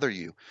to gather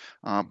you,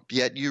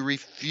 yet you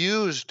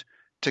refused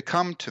to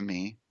come to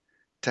me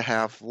to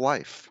have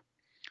life."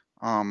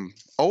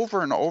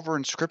 Over and over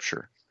in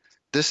Scripture,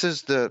 this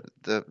is the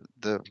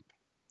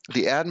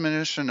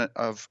admonition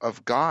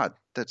of God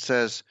that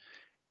says,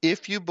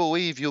 if you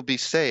believe, you'll be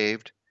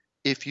saved.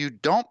 If you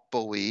don't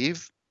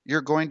believe,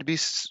 you're going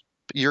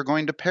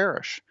to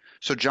perish.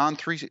 So John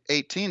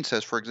 3:18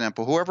 says, for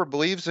example, whoever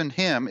believes in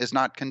him is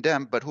not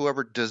condemned, but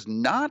whoever does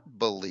not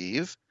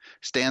believe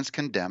stands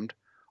condemned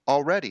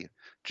already.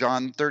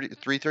 John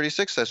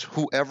 3:36 says,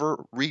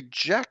 whoever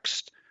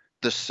rejects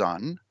the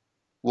Son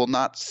will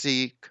not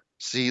see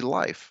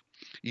life.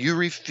 You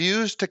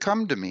refuse to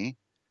come to me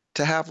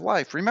to have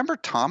life. Remember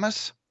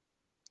Thomas?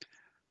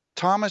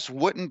 Thomas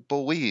wouldn't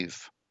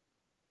believe,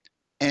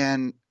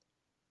 and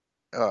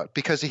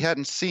because he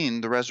hadn't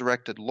seen the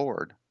resurrected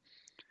Lord.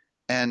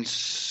 And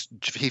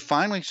Jesus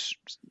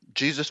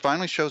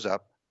finally shows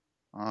up.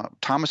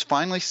 Thomas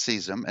finally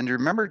sees him. And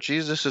remember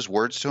Jesus'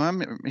 words to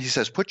him? He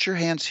says, put your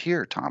hands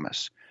here,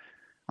 Thomas,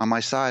 on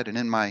my side and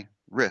in my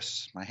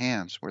wrists, my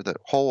hands, where the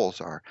holes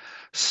are.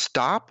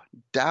 Stop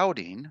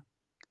doubting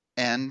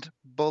and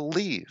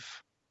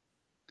believe.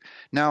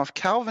 Now, if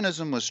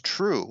Calvinism was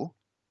true,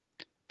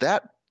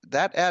 that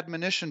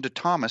admonition to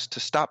Thomas to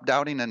stop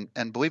doubting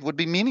and believe would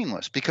be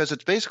meaningless, because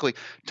it's basically,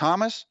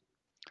 Thomas,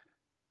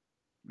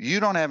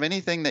 you don't have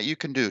anything that you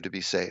can do to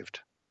be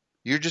saved.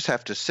 You just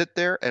have to sit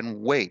there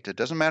and wait. It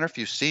doesn't matter if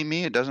you see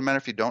me. It doesn't matter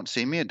if you don't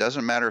see me. It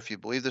doesn't matter if you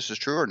believe this is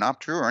true or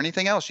not true or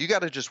anything else. You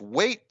got to just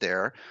wait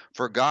there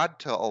for God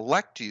to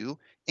elect you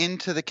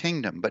into the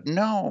kingdom. But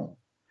no,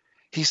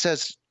 he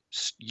says,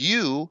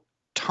 you,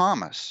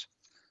 Thomas,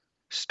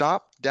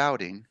 stop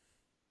doubting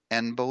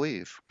and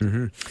believe.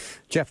 Mm-hmm.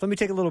 Jeff, let me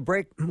take a little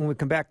break. When we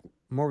come back,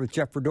 more with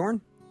Jeff Verdoorn.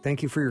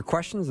 Thank you for your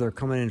questions. They're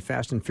coming in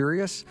fast and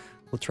furious.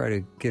 We'll try to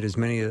get as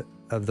many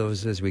of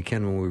those as we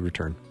can when we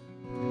return.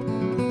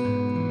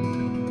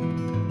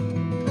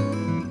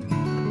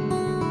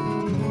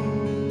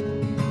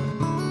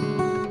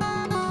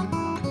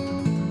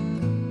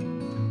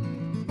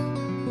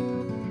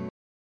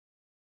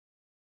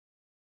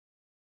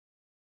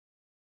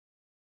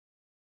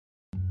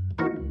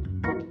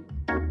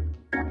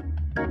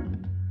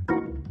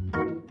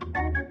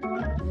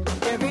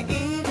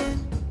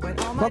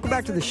 Welcome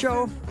back to the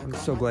show. I'm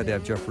so glad to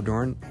have Jeff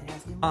Verdoorn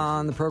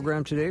on the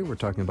program today. We're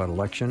talking about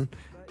election.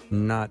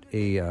 Not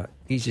a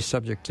easy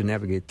subject to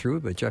navigate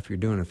through, but Jeff, you're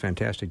doing a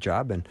fantastic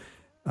job. And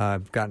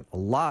I've got a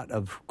lot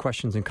of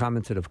questions and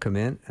comments that have come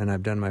in, and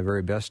I've done my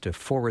very best to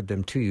forward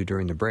them to you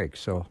during the break.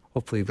 So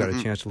hopefully you've got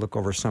a chance to look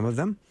over some of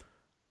them.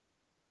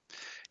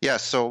 Yeah,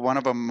 so one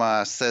of them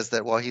says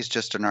that, well, he's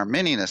just an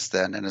Arminianist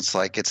then. And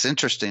it's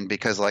interesting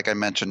because, like I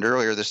mentioned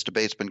earlier, this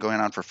debate's been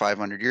going on for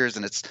 500 years,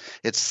 and it's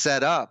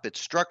set up,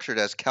 it's structured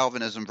as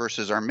Calvinism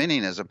versus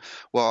Arminianism.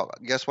 Well,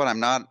 guess what?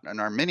 I'm not an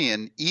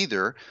Arminian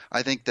either.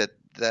 I think that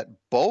that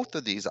both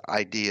of these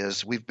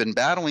ideas, we've been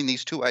battling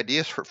these two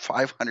ideas for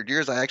 500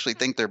 years. I actually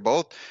think they're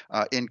both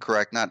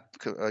incorrect, not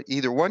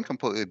either one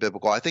completely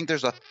biblical. I think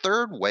there's a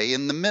third way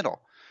in the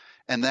middle,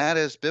 and that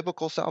is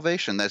biblical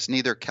salvation. That's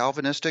neither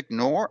Calvinistic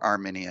nor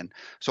Arminian.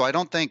 So I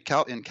don't think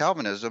in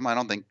Calvinism, I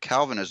don't think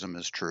Calvinism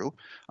is true.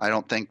 I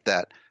don't think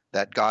that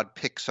God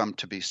picks some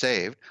to be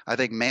saved. I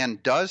think man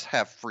does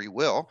have free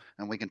will,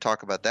 and we can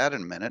talk about that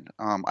in a minute.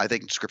 I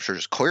think Scripture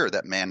is clear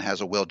that man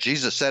has a will.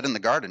 Jesus said in the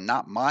garden,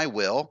 "Not my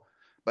will,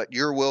 but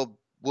your will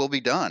be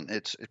done."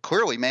 It's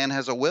clearly man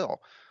has a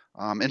will.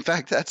 In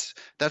fact, that's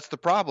the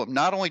problem.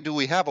 Not only do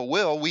we have a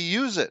will, we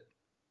use it.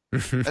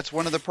 That's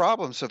one of the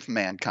problems of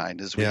mankind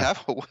is we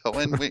have a will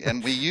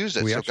and we use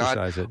it. We so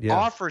exercise God it, yeah.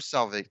 offers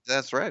salvation.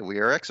 That's right. We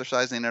are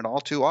exercising it all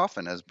too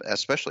often,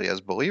 especially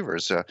as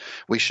believers.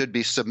 We should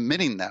be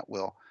submitting that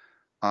will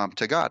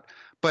to God.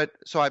 But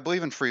so I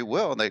believe in free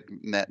will,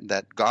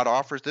 that God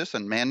offers this,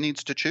 and man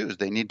needs to choose.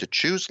 They need to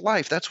choose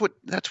life. That's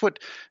what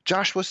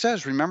Joshua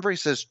says. Remember, he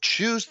says,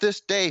 "Choose this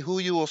day who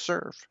you will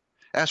serve.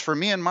 As for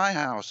me and my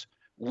house,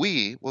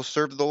 we will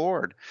serve the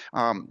Lord."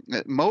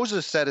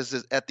 Moses said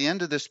at the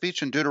end of this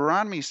speech in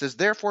Deuteronomy, he says,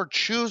 "Therefore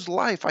choose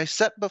life. I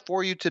set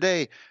before you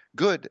today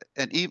good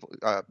and evil,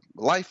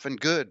 life and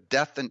good,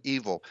 death and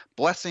evil,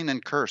 blessing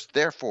and curse.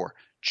 Therefore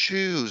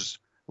choose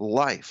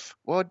life."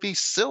 Well, it'd be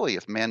silly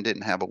if man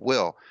didn't have a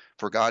will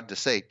for God to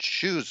say,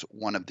 choose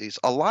one of these.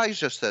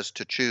 Elijah says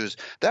to choose.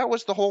 That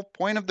was the whole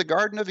point of the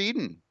Garden of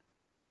Eden.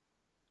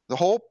 The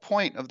whole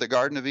point of the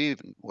Garden of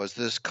Eden was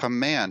this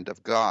command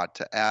of God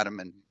to Adam,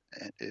 and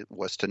it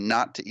was to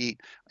not to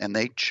eat, and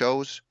they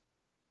chose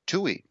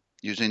to eat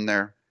using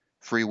their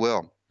free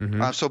will.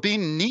 So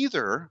being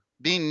neither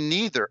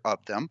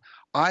of them,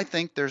 I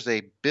think there's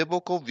a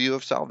biblical view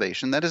of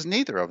salvation that is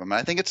neither of them. And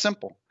I think it's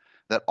simple,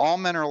 that all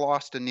men are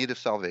lost in need of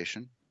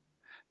salvation,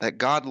 that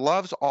God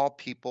loves all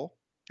people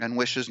and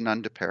wishes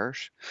none to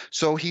perish.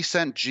 So he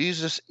sent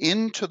Jesus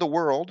into the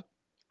world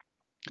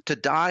to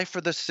die for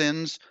the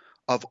sins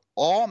of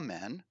all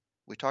men.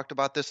 We talked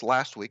about this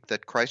last week,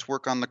 that Christ's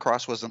work on the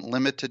cross wasn't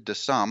limited to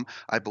some.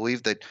 I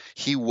believe that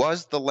he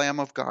was the Lamb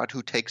of God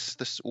who takes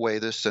away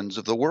the sins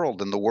of the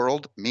world, and the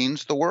world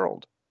means the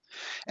world.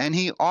 And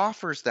he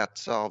offers that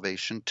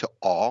salvation to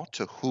all,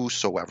 to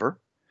whosoever,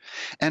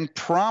 and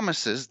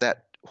promises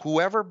that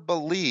whoever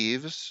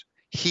believes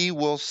he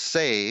will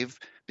save,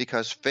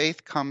 because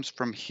faith comes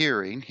from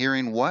hearing.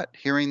 Hearing what?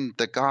 Hearing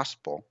the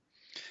gospel.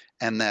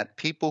 And that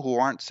people who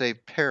aren't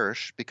saved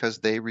perish because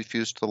they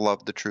refuse to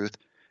love the truth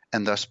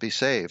and thus be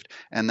saved.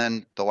 And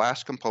then the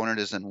last component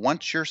is, and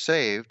once you're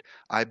saved,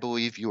 I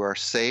believe you are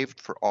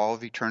saved for all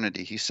of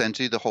eternity. He sends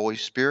you the Holy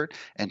Spirit,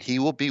 and he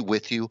will be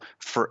with you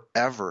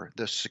forever.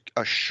 The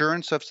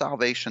assurance of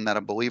salvation that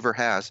a believer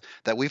has,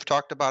 that we've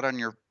talked about on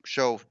your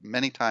show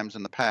many times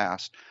in the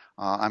past.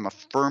 I'm a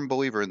firm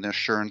believer in the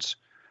assurance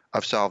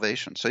of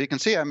salvation. So you can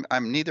see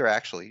I'm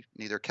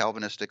neither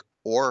Calvinistic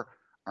or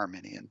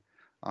Arminian.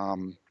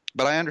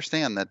 But I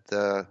understand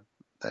that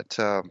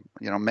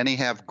many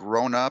have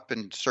grown up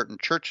in certain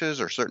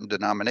churches or certain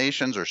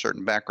denominations or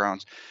certain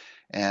backgrounds,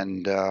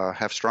 and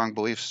have strong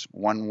beliefs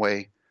one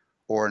way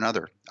or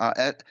another.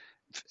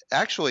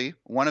 Actually,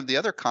 one of the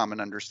other common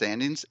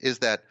understandings is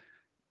that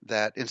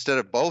instead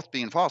of both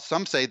being false,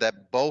 some say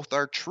that both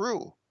are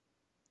true.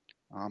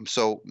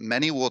 So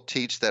many will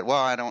teach that,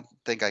 well, I don't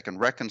think I can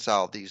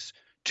reconcile these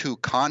two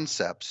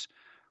concepts.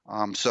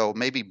 So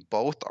maybe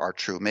both are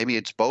true. Maybe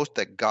it's both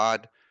that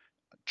God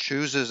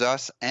chooses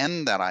us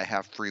and that I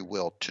have free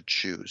will to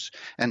choose.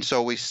 And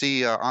so we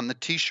see on the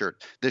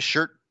T-shirt, this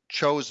shirt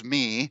chose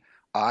me,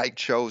 I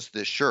chose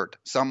this shirt.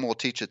 Some will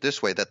teach it this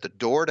way, that the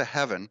door to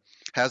heaven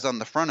has on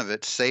the front of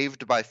it,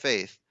 saved by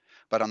faith,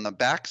 but on the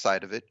back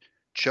side of it,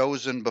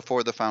 chosen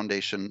before the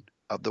foundation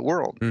of the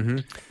world.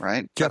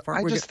 Right? Jeff,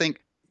 I just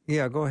think...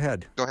 Yeah, go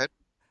ahead. Go ahead.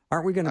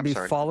 Aren't we going to be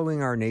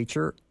following our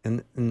nature,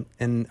 and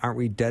aren't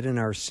we dead in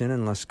our sin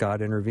unless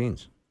God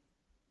intervenes?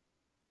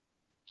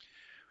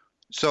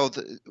 So,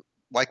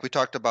 like we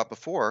talked about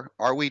before,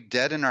 are we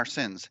dead in our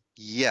sins?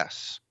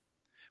 Yes.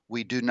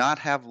 We do not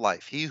have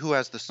life. He who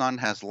has the Son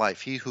has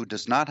life. He who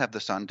does not have the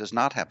Son does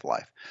not have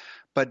life.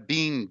 But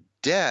being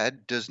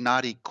dead does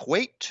not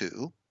equate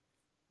to,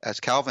 as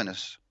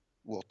Calvinists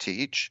will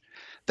teach,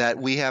 that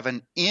we have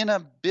an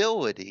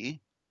inability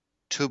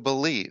to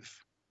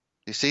believe.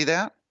 You see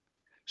that?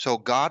 So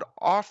God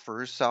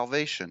offers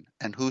salvation,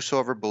 and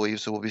whosoever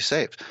believes will be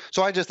saved.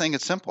 So I just think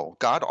it's simple.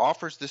 God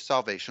offers this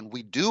salvation.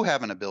 We do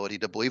have an ability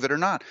to believe it or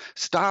not.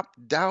 Stop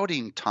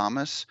doubting,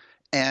 Thomas,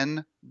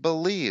 and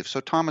believe. So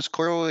Thomas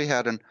clearly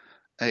had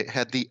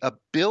the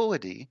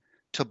ability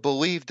to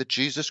believe that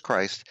Jesus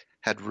Christ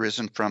had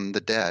risen from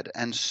the dead,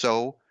 and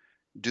so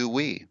do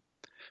we.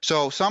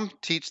 So some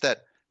teach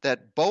that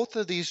both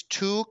of these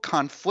two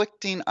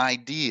conflicting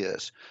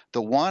ideas,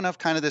 the one of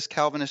kind of this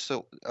Calvinist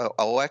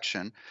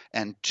election,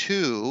 and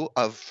two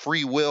of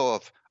free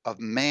will of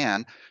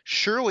man,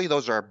 surely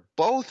those are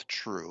both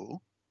true,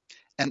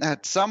 and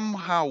that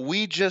somehow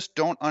we just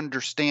don't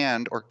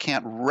understand or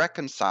can't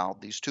reconcile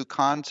these two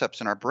concepts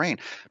in our brain.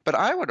 But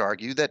I would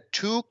argue that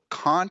two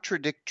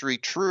contradictory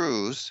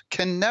truths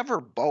can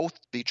never both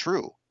be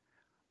true.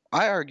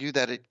 I argue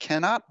that it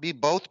cannot be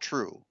both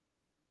true,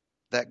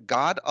 that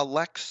God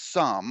elects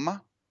some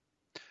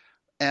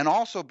and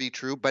also be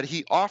true, but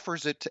he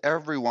offers it to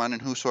everyone,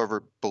 and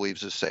whosoever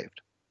believes is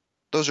saved.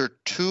 Those are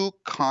two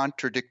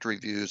contradictory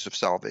views of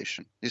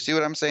salvation. You see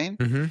what I'm saying?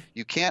 Mm-hmm.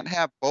 You can't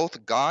have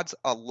both God's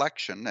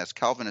election, as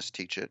Calvinists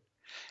teach it,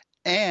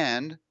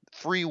 and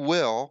free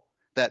will,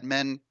 that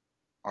men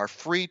are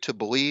free to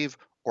believe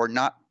or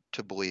not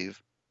to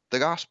believe the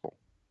gospel.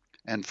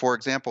 And for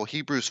example,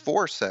 Hebrews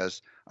 4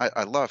 says,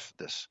 I love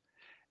this,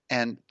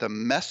 and the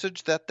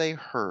message that they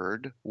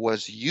heard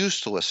was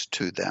useless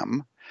to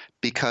them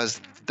because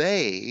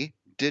they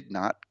did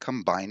not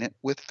combine it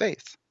with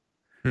faith.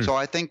 So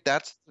I think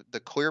that's the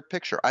clear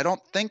picture. I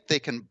don't think they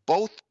can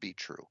both be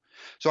true.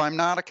 So I'm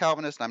not a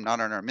Calvinist. I'm not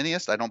an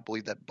Arminianist. I don't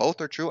believe that both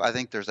are true. I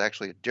think there's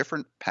actually a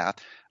different path,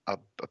 a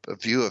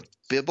view of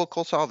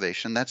biblical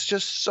salvation that's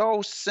just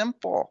so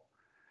simple,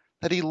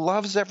 that he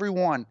loves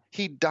everyone.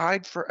 He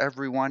died for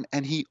everyone,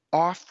 and he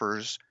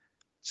offers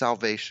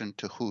salvation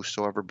to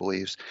whosoever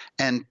believes.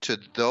 And to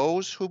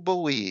those who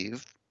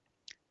believe,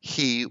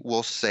 he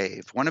will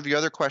save. One of your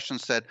other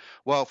questions said,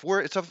 well,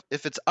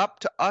 if it's up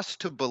to us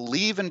to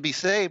believe and be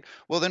saved,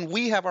 well, then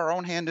we have our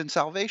own hand in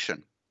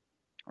salvation,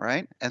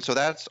 right? And so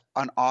that's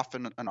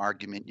often an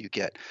argument you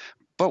get.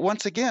 But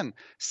once again,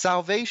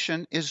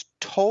 salvation is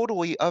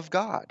totally of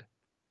God.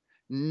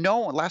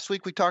 Last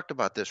week we talked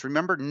about this.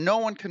 Remember, no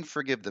one can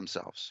forgive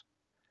themselves.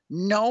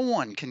 No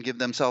one can give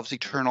themselves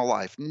eternal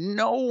life.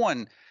 No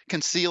one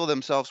can seal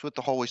themselves with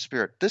the Holy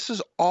Spirit. This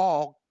is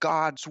all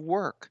God's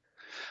work.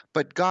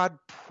 But God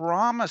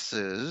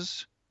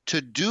promises to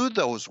do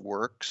those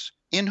works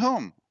in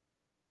whom?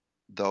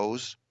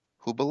 Those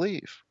who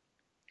believe.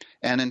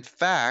 And in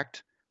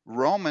fact,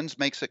 Romans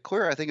makes it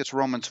clear, I think it's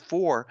Romans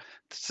 4,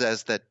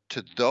 says that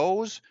to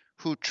those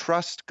who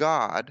trust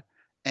God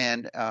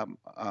and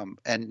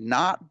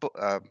not,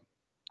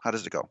 how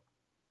does it go?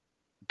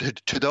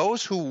 To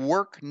those who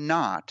work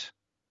not,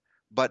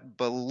 but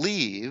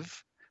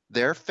believe,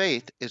 their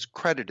faith is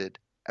credited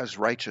as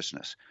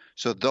righteousness.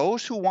 So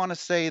those who want to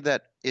say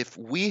that if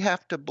we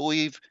have to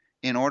believe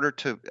in order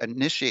to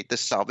initiate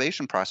this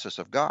salvation process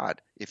of God,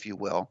 if you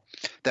will,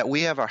 that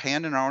we have our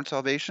hand in our own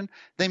salvation,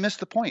 they miss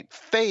the point.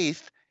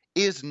 Faith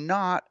is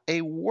not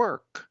a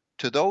work.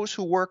 To those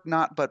who work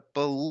not but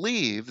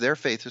believe, their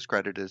faith is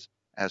credited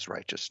as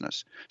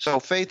righteousness. So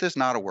faith is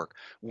not a work.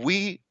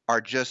 We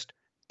are just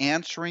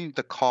answering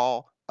the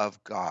call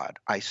of God.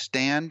 I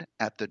stand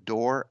at the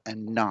door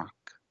and knock.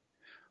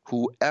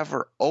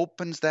 Whoever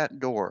opens that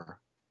door,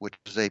 which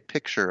is a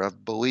picture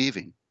of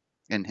believing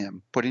in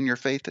him, putting your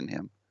faith in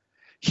him,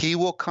 he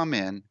will come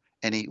in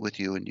and eat with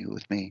you and you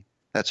with me.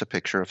 That's a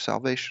picture of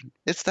salvation.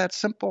 It's that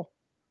simple.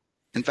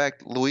 In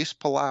fact, Luis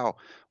Palau,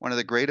 one of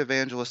the great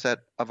evangelists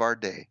of our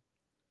day,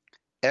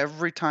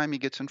 every time he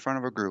gets in front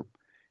of a group,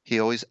 he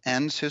always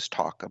ends his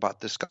talk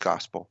about this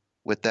gospel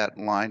with that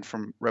line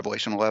from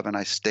Revelation 11,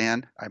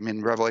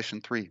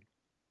 Revelation 3.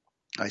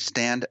 I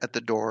stand at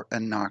the door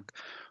and knock.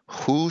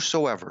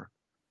 Whosoever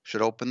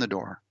should open the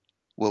door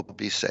will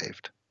be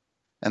saved.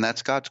 And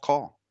that's God's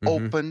call.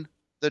 Mm-hmm. Open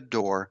the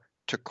door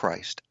to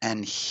Christ,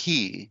 and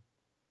he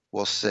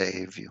will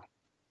save you.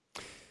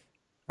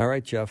 All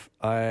right, Jeff.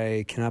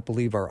 I cannot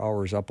believe our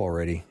hour's up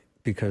already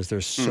because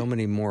there's so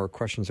many more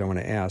questions I want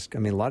to ask. I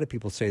mean, a lot of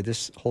people say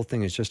this whole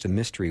thing is just a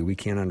mystery. We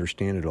can't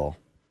understand it all.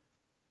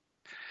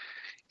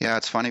 Yeah,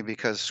 it's funny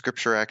because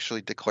Scripture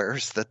actually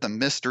declares that the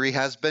mystery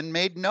has been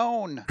made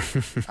known.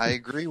 I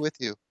agree with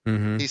you.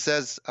 Mm-hmm. He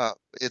says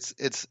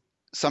it's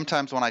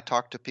sometimes when I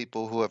talk to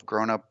people who have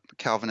grown up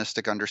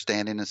Calvinistic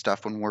understanding and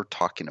stuff, when we're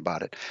talking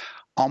about it,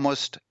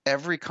 almost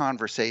every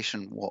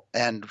conversation will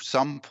end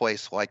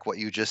someplace like what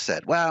you just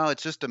said. Well,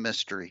 it's just a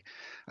mystery.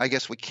 I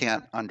guess we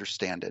can't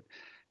understand it.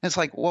 And it's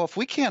like, well, if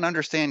we can't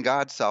understand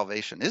God's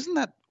salvation, isn't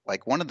that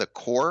like one of the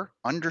core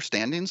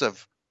understandings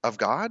of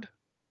God?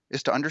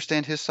 Is to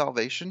understand his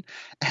salvation.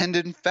 And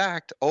in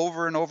fact,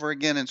 over and over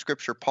again in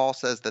Scripture, Paul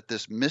says that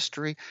this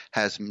mystery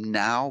has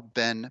now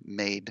been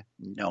made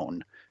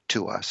known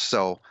to us.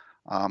 So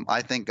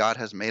I think God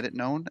has made it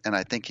known, and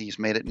I think he's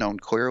made it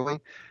known clearly.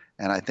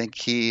 And I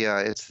think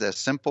it's as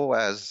simple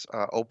as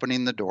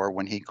opening the door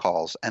when he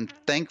calls. And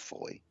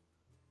thankfully,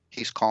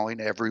 he's calling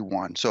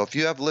everyone. So if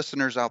you have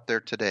listeners out there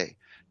today,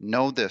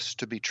 know this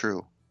to be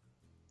true.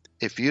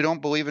 If you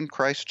don't believe in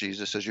Christ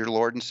Jesus as your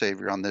Lord and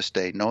Savior on this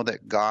day, know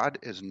that God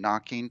is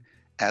knocking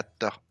at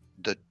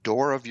the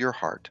door of your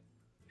heart.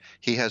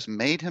 He has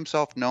made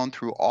himself known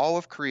through all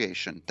of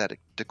creation that it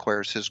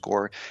declares his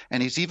glory.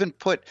 And he's even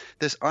put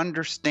this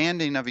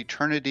understanding of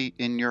eternity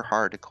in your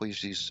heart,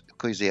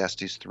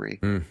 Ecclesiastes 3.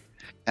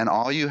 And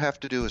all you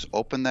have to do is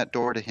open that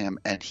door to him,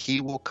 and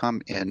he will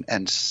come in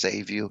and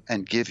save you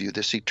and give you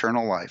this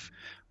eternal life,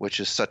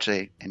 which is such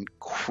an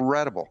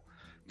incredible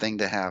thing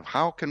to have.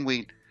 How can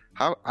we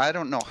I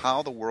don't know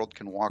how the world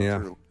can walk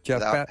through Jeff,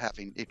 without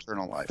having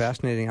eternal life.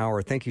 Fascinating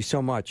hour. Thank you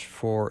so much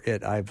for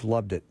it. I've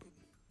loved it.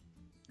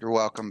 You're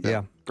welcome, Bill.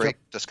 Yeah. Great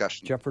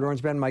discussion. Jeff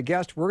Verdoorn's been my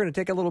guest. We're going to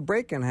take a little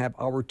break and have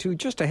hour 2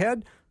 just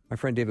ahead. My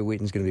friend David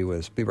Wheaton's going to be with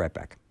us. Be right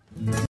back.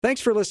 Thanks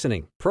for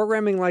listening.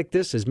 Programming like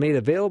this is made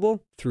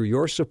available through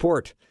your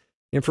support.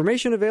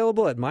 Information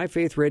available at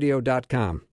myfaithradio.com.